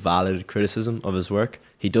is a valid criticism of his work.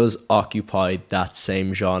 He does occupy that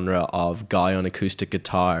same genre of guy on acoustic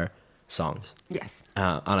guitar songs. Yes.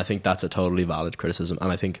 And I think that's a totally valid criticism.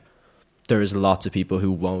 And I think there is lots of people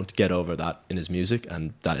who won't get over that in his music,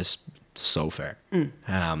 and that is so fair.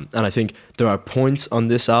 And I think there are points on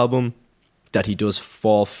this album that he does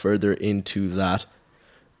fall further into that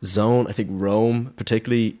zone. I think Rome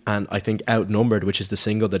particularly, and I think Outnumbered, which is the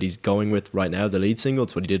single that he's going with right now, the lead single.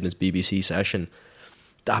 It's what he did in his BBC session.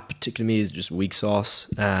 That particularly is just weak sauce.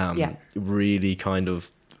 Really kind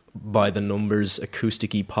of by the numbers,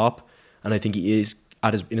 acoustic-y pop. And I think he is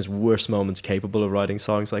in his worst moments capable of writing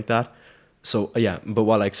songs like that. So but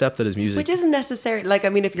while I accept that his music, which isn't necessarily like, I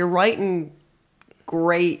mean, if you're writing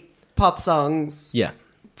great pop songs,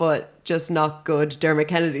 but just not good Dermot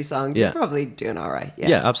Kennedy songs, you're probably doing all right.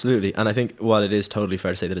 Yeah, absolutely. And I think while it is totally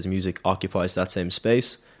fair to say that his music occupies that same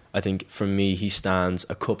space, I think for me he stands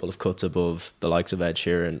a couple of cuts above the likes of Ed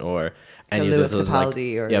Sheeran or any of those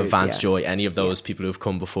Capaldi like Vance Joy, any of those people who've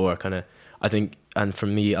come before. Kind of, I think, and for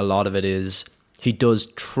me a lot of it is he does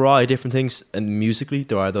try different things, and musically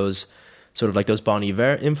there are those sort of like those Bon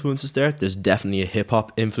Iver influences there. There's definitely a hip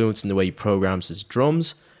hop influence in the way he programs his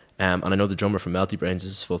drums. And I know the drummer from Melty Brains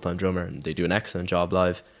is his full-time drummer, and they do an excellent job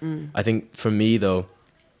live. I think for me though,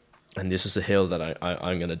 and this is a hill that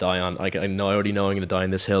I'm going to die on. I already know I'm going to die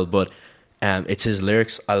on this hill, but it's his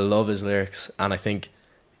lyrics. I love his lyrics, and I think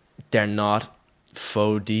they're not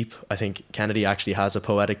faux deep. I think Kennedy actually has a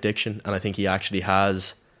poetic diction, and I think he actually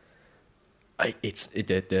has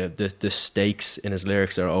the stakes in his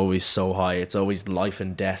lyrics are always so high. It's always life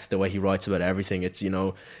and death, the way he writes about everything. It's, you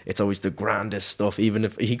know, it's always the grandest stuff, even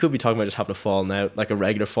if he could be talking about just having a falling out, like a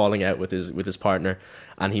regular falling out with his partner,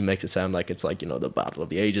 and he makes it sound like it's like, you know, the battle of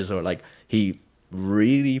the ages, or like he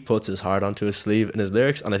really puts his heart onto his sleeve in his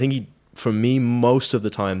lyrics. And I think he, for me, most of the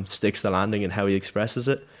time sticks the landing in how he expresses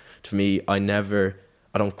it. To me, I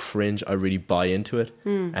don't cringe, I really buy into it.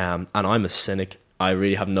 And I'm a cynic. I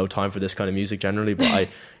really have no time for this kind of music generally, but I've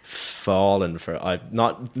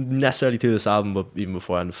not necessarily through this album, but even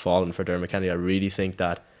before I've fallen for Dermot Kennedy. I really think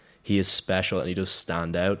that he is special and he does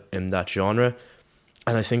stand out in that genre.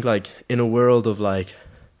 And I think, like, in a world of like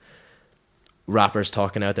rappers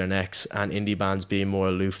talking out their necks and indie bands being more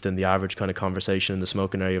aloof than the average kind of conversation in the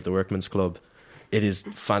smoking area of the workman's club, it is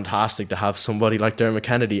fantastic to have somebody like Dermot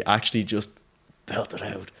Kennedy actually just belt it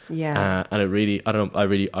out. Yeah. And it really,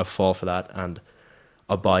 I fall for that, and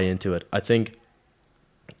I buy into it. I think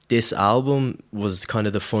this album was kind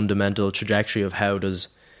of the fundamental trajectory of how does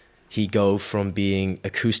he go from being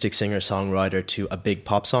acoustic singer-songwriter to a big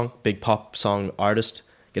pop song artist,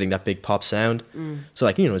 getting that big pop sound. So,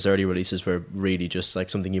 like, you know, his early releases were really just like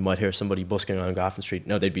something you might hear somebody busking on Grafton Street.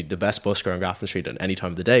 No, they'd be the best busker on Grafton Street at any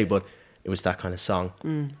time of the day, but it was that kind of song.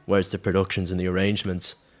 Whereas the productions and the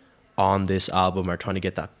arrangements on this album are trying to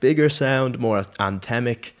get that bigger sound, more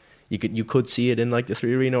anthemic. You could see it in like the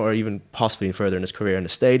 3 Arena, or even possibly further in his career in the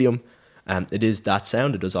stadium. It is that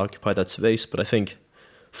sound, it does occupy that space, but I think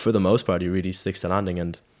for the most part he really sticks to landing.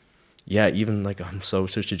 And yeah, even like, I'm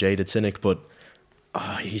such a jaded cynic, but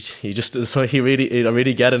he just, so I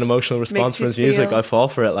really get an emotional response from his music. I fall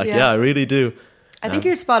for it, like, yeah, I really do. I think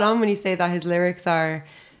you're spot on when you say that his lyrics are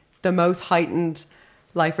the most heightened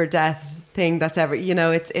life or death thing that's ever, you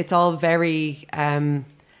know, it's all very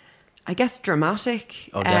I guess dramatic.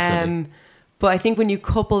 Oh, definitely. But I think when you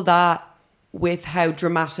couple that with how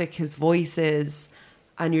dramatic his voice is,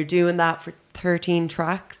 and you're doing that for 13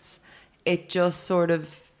 tracks, it just sort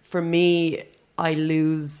of, for me, I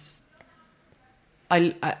need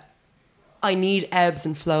ebbs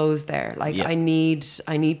and flows there. Like, I need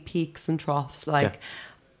peaks and troughs. Like,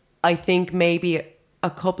 I think maybe a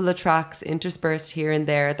couple of tracks interspersed here and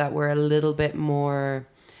there that were a little bit more,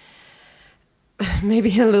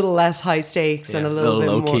 maybe a little less high stakes and a little bit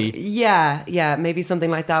low more key. Yeah, maybe something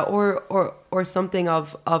like that, or something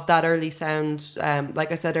of that early sound.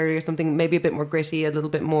 Like I said earlier, something maybe a bit more gritty, a little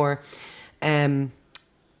bit more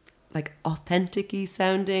like authentic-y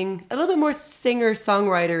sounding, a little bit more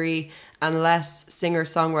singer-songwritery and less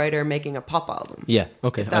singer-songwriter making a pop album. Yeah,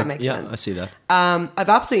 okay. If that makes sense. Yeah, I see that. I've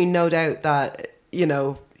absolutely no doubt that, you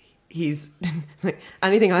know, he's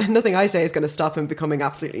nothing I say is going to stop him becoming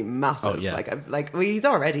absolutely massive. Oh, yeah. Well, he's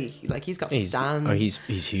already, he's got stands. Oh, he's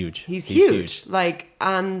huge. He's huge.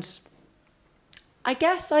 And I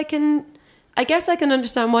guess I can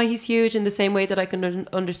understand why he's huge in the same way that I can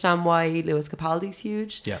understand why Lewis Capaldi's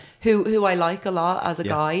huge. Yeah. Who I like a lot as a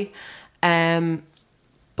guy.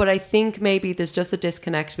 But I think maybe there's just a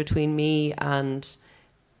disconnect between me and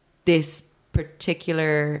this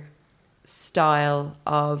particular style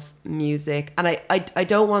of music. And I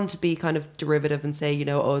don't want to be kind of derivative and say, you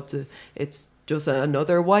know, it's just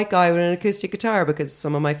another white guy with an acoustic guitar, because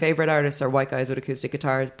some of my favorite artists are white guys with acoustic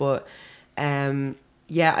guitars. But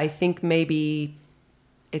yeah, I think maybe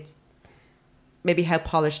it's how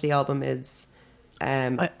polished the album is.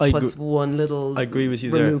 Puts one little I agree with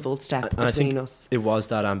you removal there. step and between I think us. It was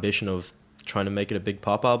that ambition of trying to make it a big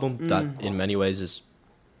pop album that in many ways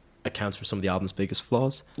accounts for some of the album's biggest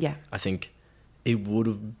flaws. Yeah. I think it would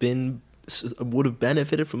have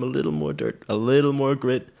benefited from a little more dirt, a little more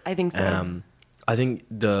grit. I think so. I think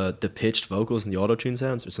the pitched vocals and the auto-tune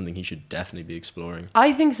sounds are something he should definitely be exploring.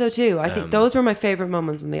 I think so too. I think those were my favorite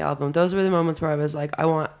moments in the album. Those were the moments where I was like, I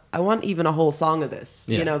want even a whole song of this,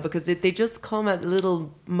 you know, because they just come at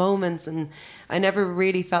little moments, and I never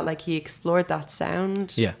really felt like he explored that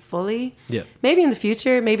sound fully. Yeah. Maybe in the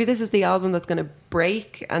future, maybe this is the album that's going to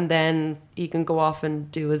break, and then he can go off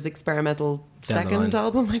and do his experimental second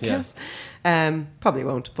album, I guess. Probably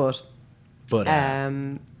won't, but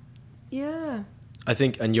yeah. I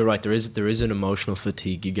think, and you're right, there is an emotional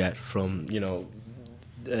fatigue you get from, you know,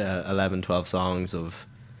 11, 12 songs of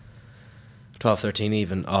 12, 13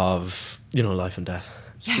 even of, you know, life and death.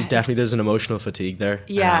 Yeah, definitely there's an emotional fatigue there.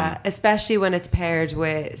 Yeah, especially when it's paired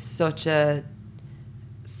with such a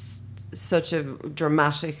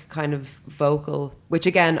dramatic kind of vocal, which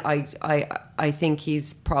again, I think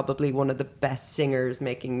he's probably one of the best singers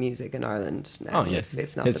making music in Ireland now,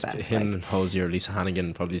 if not the best. Him and Hosier, Lisa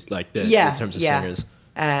Hannigan, probably like in terms of singers.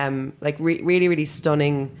 Like really, really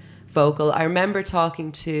stunning vocal. I remember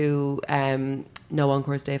talking to No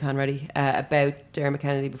Encore's Dave Hanreddy about Dermot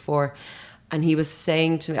Kennedy before, and he was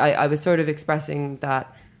saying to me, I was sort of expressing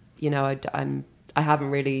that, you know, I haven't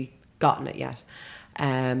really gotten it yet.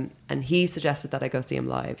 And he suggested that I go see him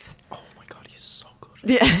live. Oh my God, he's so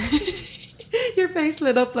good. Yeah. Your face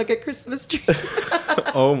lit up like a Christmas tree.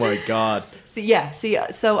 Oh my God.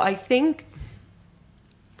 So I think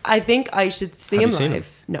I should see him live.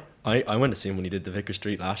 No. I went to see him when he did the Vicar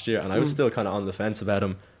Street last year, and I was still kind of on the fence about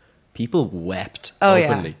him. People wept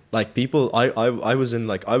openly. Yeah. Like people, I was in,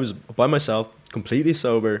 like, I was by myself, completely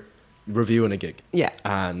sober, reviewing a gig. Yeah.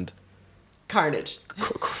 And carnage.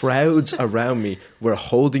 Crowds around me were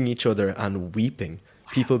holding each other and weeping.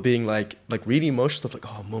 Wow. People being like really emotional stuff, like,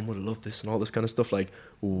 oh, Mum would have loved this and all this kind of stuff, like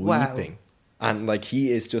weeping. Wow. And like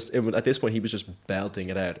he is just, at this point, he was just belting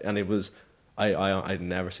it out, and it was. I'd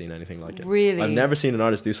never seen anything like it. Really? I've never seen an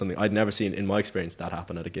artist do something. I'd never seen, in my experience, that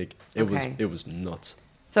happen at a gig. It was nuts.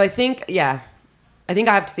 So I think I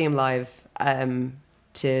have to see him live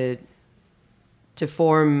to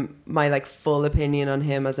form my like full opinion on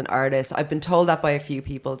him as an artist. I've been told that by a few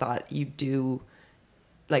people, that you do,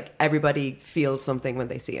 like, everybody feels something when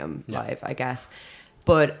they see him live, I guess.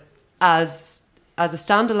 But as a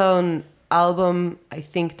standalone album, I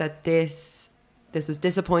think that this was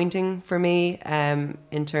disappointing for me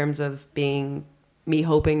in terms of being me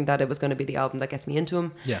hoping that it was going to be the album that gets me into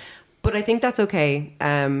him. Yeah. But I think that's okay.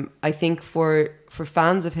 I think for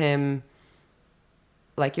fans of him,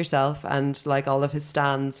 like yourself and like all of his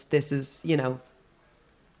stans, this is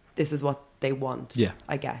what they want. Yeah.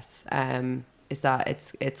 I guess is that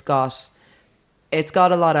it's got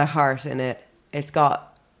a lot of heart in it. It's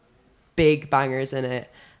got big bangers in it,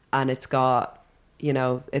 and it's got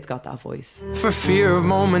that voice. For fear of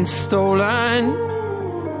moments stolen,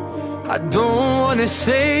 I don't want to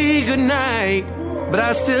say goodnight, but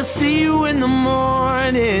I still see you in the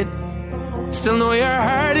morning. Still know your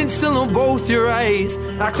heart and still know both your eyes.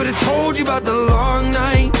 I could have told you about the long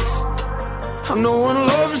nights. How no one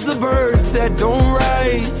loves the birds that don't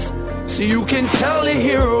rise, so you can tell the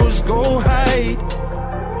heroes go hide.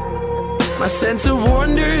 My sense of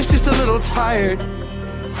wonder is just a little tired.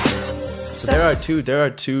 So there are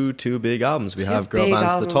two big albums. We have Girl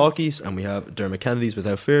Band's The Talkies, and we have Dermot Kennedy's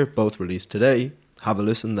Without Fear, both released today. Have a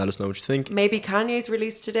listen, let us know what you think. Maybe Kanye's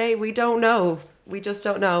released today. We don't know. We just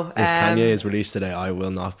don't know. If Kanye is released today, I will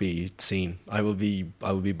not be seen. I will be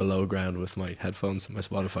below ground with my headphones and my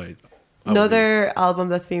Spotify. Another album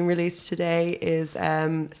that's being released today is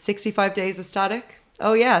 65 Days of Static.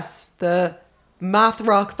 Oh yes, the math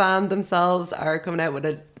rock band themselves are coming out with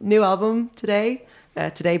a new album today.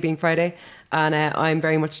 Today being Friday, and I'm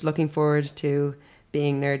very much looking forward to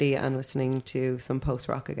being nerdy and listening to some post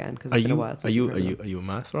rock again, because it's been a while. Are you a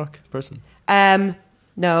math rock person?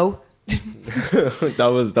 No.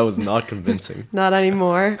 that was not convincing. Not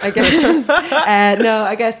anymore, I guess. No,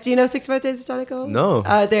 I guess. Do you know 65 Days of Static? No.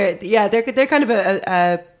 They're kind of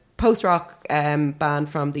a post rock band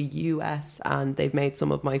from the US, and they've made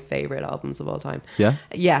some of my favorite albums of all time.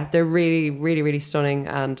 Yeah, they're really, really, really stunning,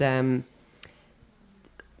 and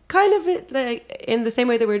kind of like in the same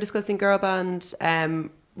way that we were discussing Girl Band,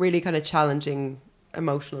 really kind of challenging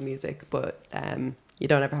emotional music, but you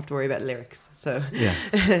don't ever have to worry about lyrics. So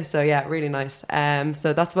yeah, so yeah, really nice.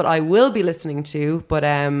 So that's what I will be listening to. But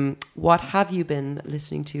what have you been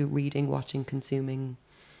listening to, reading, watching, consuming?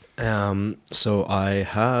 So I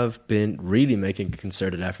have been really making a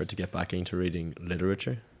concerted effort to get back into reading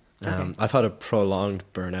literature. I've had a prolonged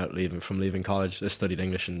burnout leaving college. I studied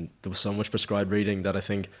English, and there was so much prescribed reading that I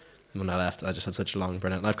think when I left, I just had such a long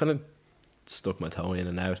burnout. And I've kind of stuck my toe in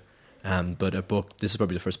and out. But a book, this is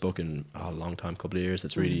probably the first book in a long time, couple of years,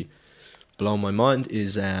 that's really blown my mind,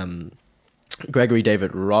 is Gregory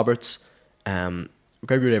David Roberts'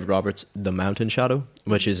 The Mountain Shadow,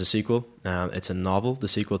 which is a sequel. It's a novel, the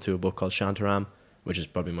sequel to a book called Shantaram, which is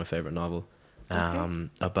probably my favourite novel,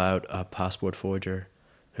 about a passport forger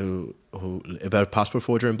about a passport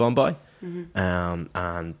forger in Bombay,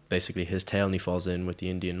 and basically his tale, and he falls in with the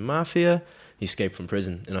Indian mafia. He escaped from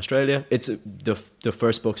prison in Australia. It's the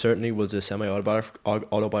first book certainly was a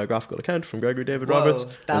semi-autobiographical account from Gregory David Roberts.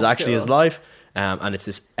 It was actually his life, and it's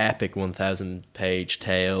this epic 1,000-page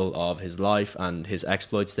tale of his life and his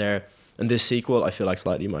exploits there. And this sequel, I feel like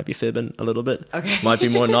slightly might be fibbing a little bit. Okay. Might be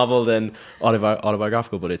more novel than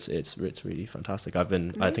autobiographical, but it's really fantastic. I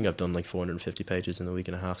think I've done like 450 pages in a week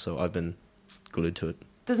and a half, so I've been glued to it.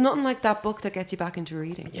 There's nothing like that book that gets you back into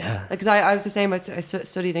reading. Yeah. Because I was the same. I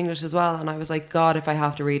studied English as well, and I was like, God, if I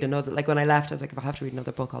have to read another, like when I left, I was like, if I have to read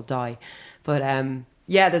another book, I'll die. But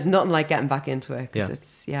yeah, there's nothing like getting back into it. Cause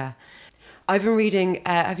it's I've been reading,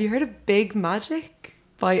 have you heard of Big Magic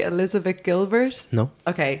by Elizabeth Gilbert? No.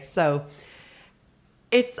 Okay, so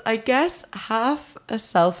it's, I guess, half a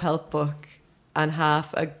self-help book and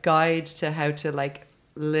half a guide to how to like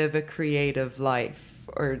live a creative life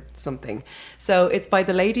or something. So it's by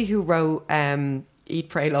the lady who wrote Eat,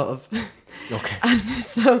 Pray, Love. Okay. And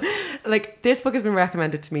so like this book has been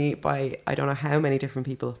recommended to me by I don't know how many different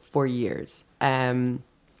people for years. And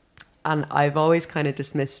I've always kind of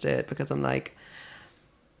dismissed it because I'm like,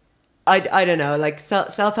 I don't know, like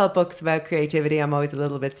self-help books about creativity, I'm always a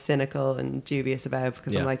little bit cynical and dubious about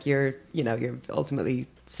because I'm like, you're ultimately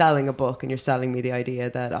selling a book and you're selling me the idea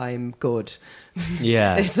that I'm good.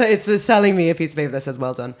 Yeah. it's selling me a piece of paper that says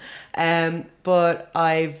well done. But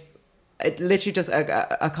it literally just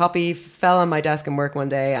a copy fell on my desk in work one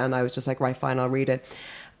day and I was just like, right, fine, I'll read it.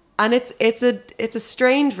 And it's a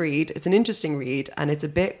strange read. It's an interesting read and it's a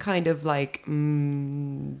bit kind of like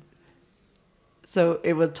so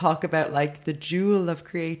it will talk about like the jewel of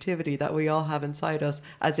creativity that we all have inside us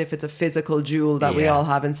as if it's a physical jewel that we all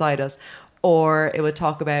have inside us. Or it would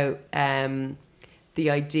talk about the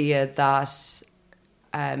idea that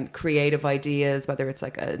creative ideas, whether it's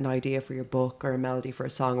like an idea for your book or a melody for a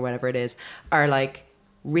song or whatever it is, are like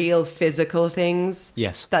real physical things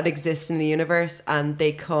that exist in the universe and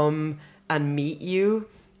they come and meet you.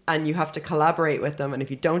 And you have to collaborate with them, and if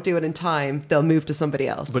you don't do it in time, they'll move to somebody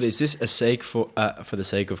else. But is this for the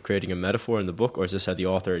sake of creating a metaphor in the book, or is this how the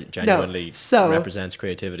author genuinely represents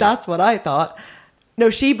creativity? That's what I thought. No,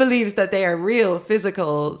 she believes that they are real,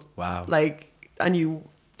 physical. Wow. Like, and you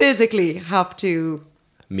physically have to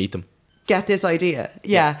meet them. Get this idea.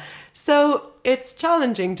 Yeah. So it's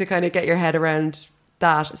challenging to kind of get your head around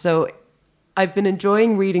that. So I've been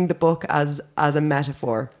enjoying reading the book as a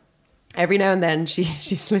metaphor. Every now and then she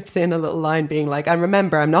slips in a little line being like, and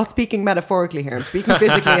remember, I'm not speaking metaphorically here, I'm speaking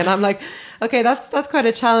physically. And I'm like, okay, that's quite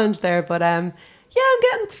a challenge there. But yeah, I'm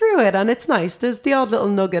getting through it and it's nice. There's the odd little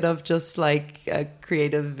nugget of just like a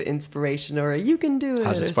creative inspiration or a you can do it.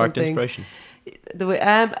 Has it sparked inspiration?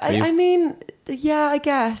 I mean, yeah, I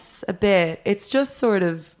guess a bit. It's just sort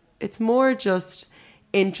of, it's more just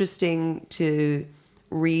interesting to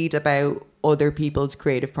read about other people's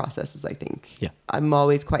creative processes, I think. Yeah. I'm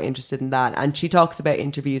always quite interested in that. And she talks about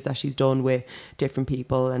interviews that she's done with different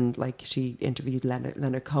people and like she interviewed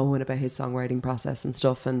Leonard Cohen about his songwriting process and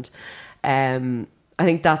stuff. And I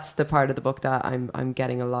think that's the part of the book that I'm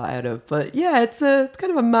getting a lot out of. But yeah, it's kind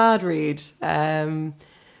of a mad read.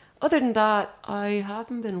 Other than that, I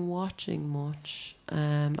haven't been watching much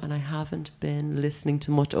and I haven't been listening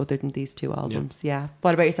to much other than these two albums. Yeah.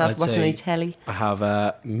 What about yourself? Watching any telly? I have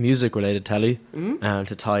a music-related telly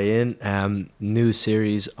to tie in. New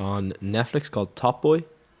series on Netflix called Top Boy.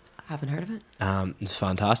 I haven't heard of it. It's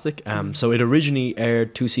fantastic. So it originally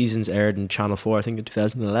aired, 2 seasons aired in Channel 4, I think in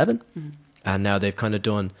 2011. And now they've kind of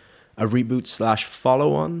done a reboot /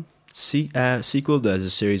 follow-on sequel. There's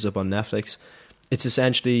a series up on Netflix. It's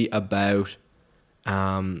essentially about,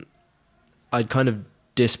 I'd kind of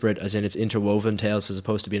disparate, as in it's interwoven tales as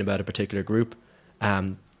opposed to being about a particular group,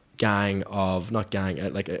 like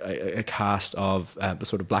a cast of the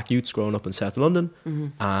sort of black youths growing up in South London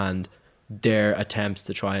and their attempts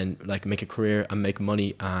to try and like make a career and make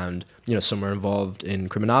money. And, you know, some are involved in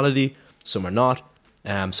criminality, some are not.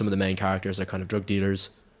 Some of the main characters are kind of drug dealers.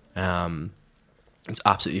 It's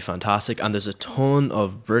absolutely fantastic. And there's a ton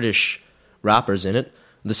of British rappers in it.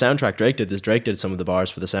 The soundtrack Drake did some of the bars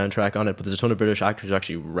for the soundtrack on it, but there's a ton of British actors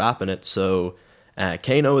actually rapping it. So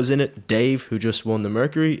Kano is in it, Dave, who just won the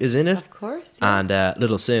Mercury, is in it, of course, yeah. And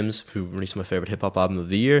Little Sims, who released my favourite hip-hop album of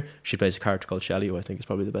the year. She plays a character called Shelley, who I think is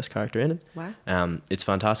probably the best character in it. Wow. It's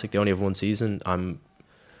fantastic. They only have 1 season. I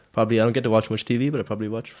don't get to watch much TV, but I probably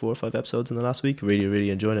watched 4 or 5 episodes in the last week. Really, really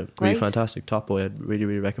enjoying it. Great. Really fantastic. Top Boy. I'd really,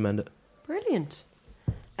 really recommend it. Brilliant.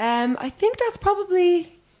 I think that's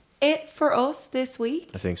probably it for us this week.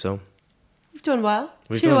 I think so. We've done well.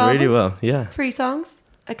 We've 2 done albums, really well, yeah. 3 songs,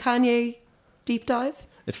 a Kanye deep dive.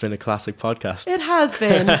 It's been a classic podcast. It has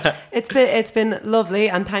been. It's been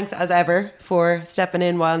lovely, and thanks as ever for stepping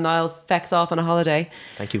in while Niall fecks off on a holiday.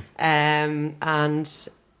 Thank you. And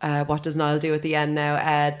what does Niall do at the end now?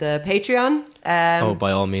 The Patreon.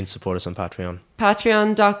 By all means, support us on Patreon.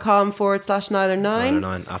 Patreon.com/Nialler9.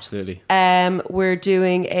 Nialler9, absolutely. We're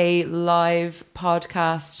doing a live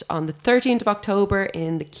podcast on the 13th of October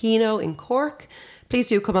in the Kino in Cork. Please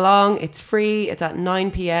do come along. It's free. It's at 9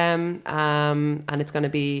 p.m. And it's going to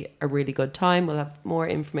be a really good time. We'll have more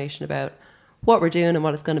information about what we're doing and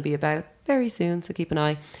what it's going to be about very soon. So keep an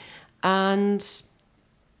eye. And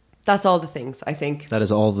that's all the things, I think. That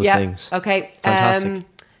is all the things. Okay. Fantastic.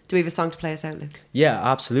 Do we have a song to play us out, Luke? Yeah,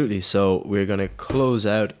 absolutely. So we're going to close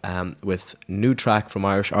out with new track from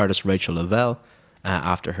Irish artist Rachel Lavelle.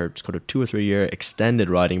 After her kind of 2 or 3 year extended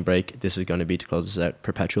writing break, this is going to be, to close us out,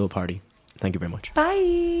 Perpetual Party. Thank you very much.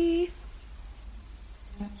 Bye.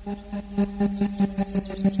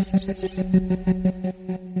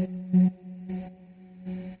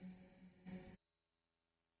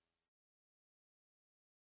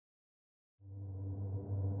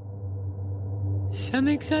 Some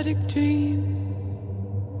exotic dream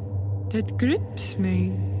that grips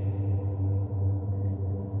me,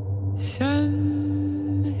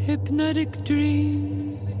 some hypnotic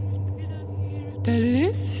dream that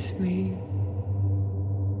lifts me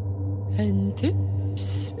and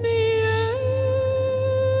tips me over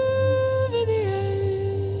the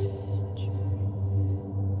edge.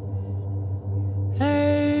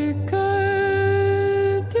 I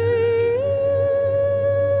come to you,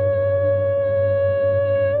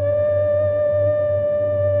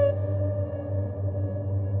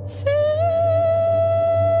 singing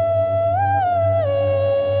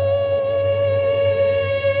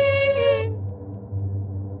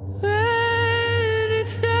when it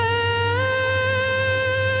stops.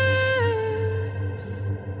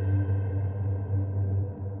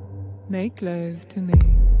 Make love to me.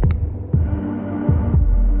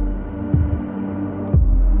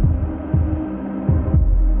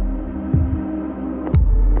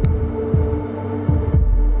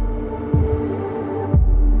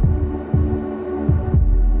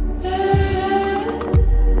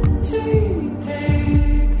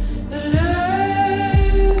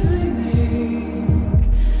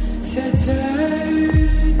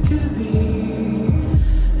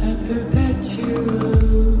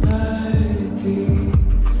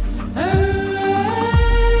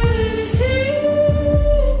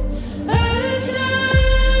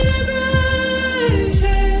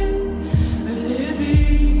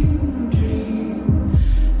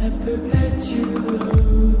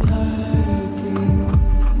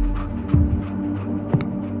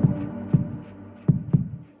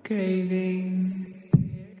 Craving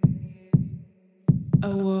a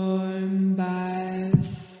warm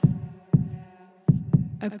bath,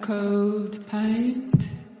 a cold pint,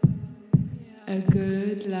 a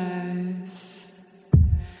good laugh.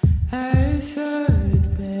 I saw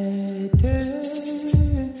it better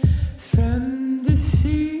from the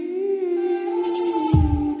sea,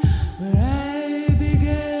 where I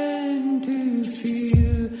began to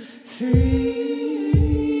feel free.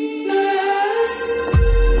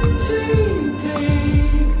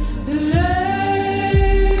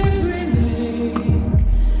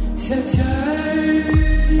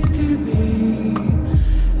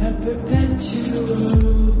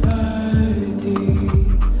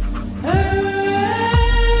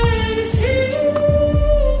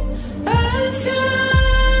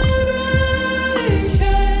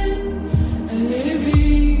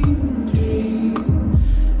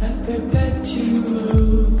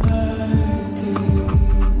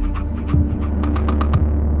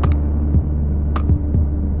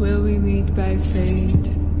 Will we meet by fate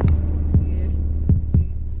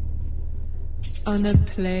on a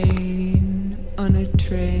plane, on a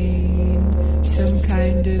train, some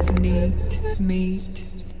kind of neat meet,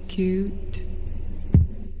 cute?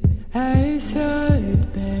 I saw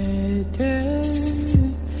it better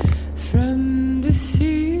from the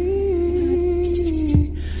sea,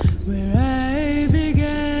 where I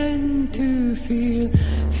began to feel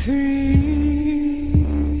free.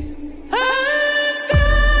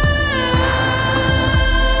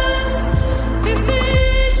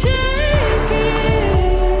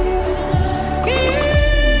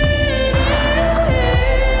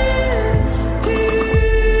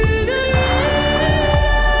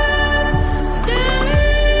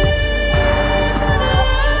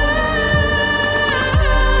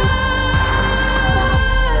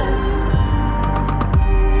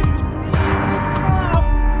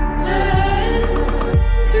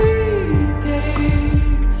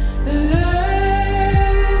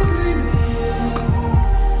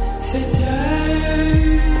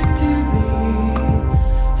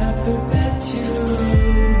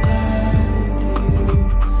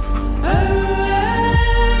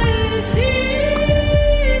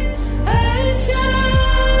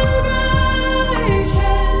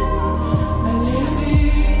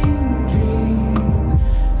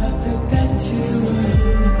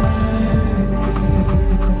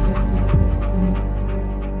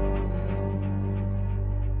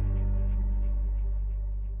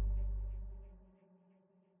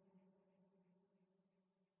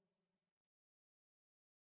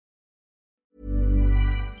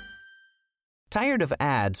 Tired of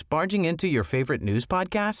ads barging into your favorite news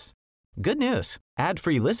podcasts? Good news.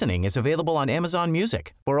 Ad-free listening is available on Amazon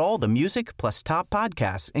Music for all the music plus top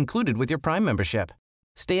podcasts included with your Prime membership.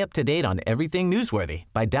 Stay up to date on everything newsworthy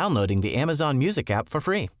by downloading the Amazon Music app for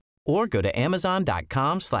free or go to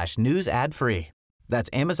amazon.com/news ad free. That's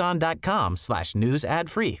amazon.com/news ad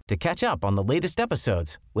free to catch up on the latest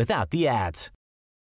episodes without the ads.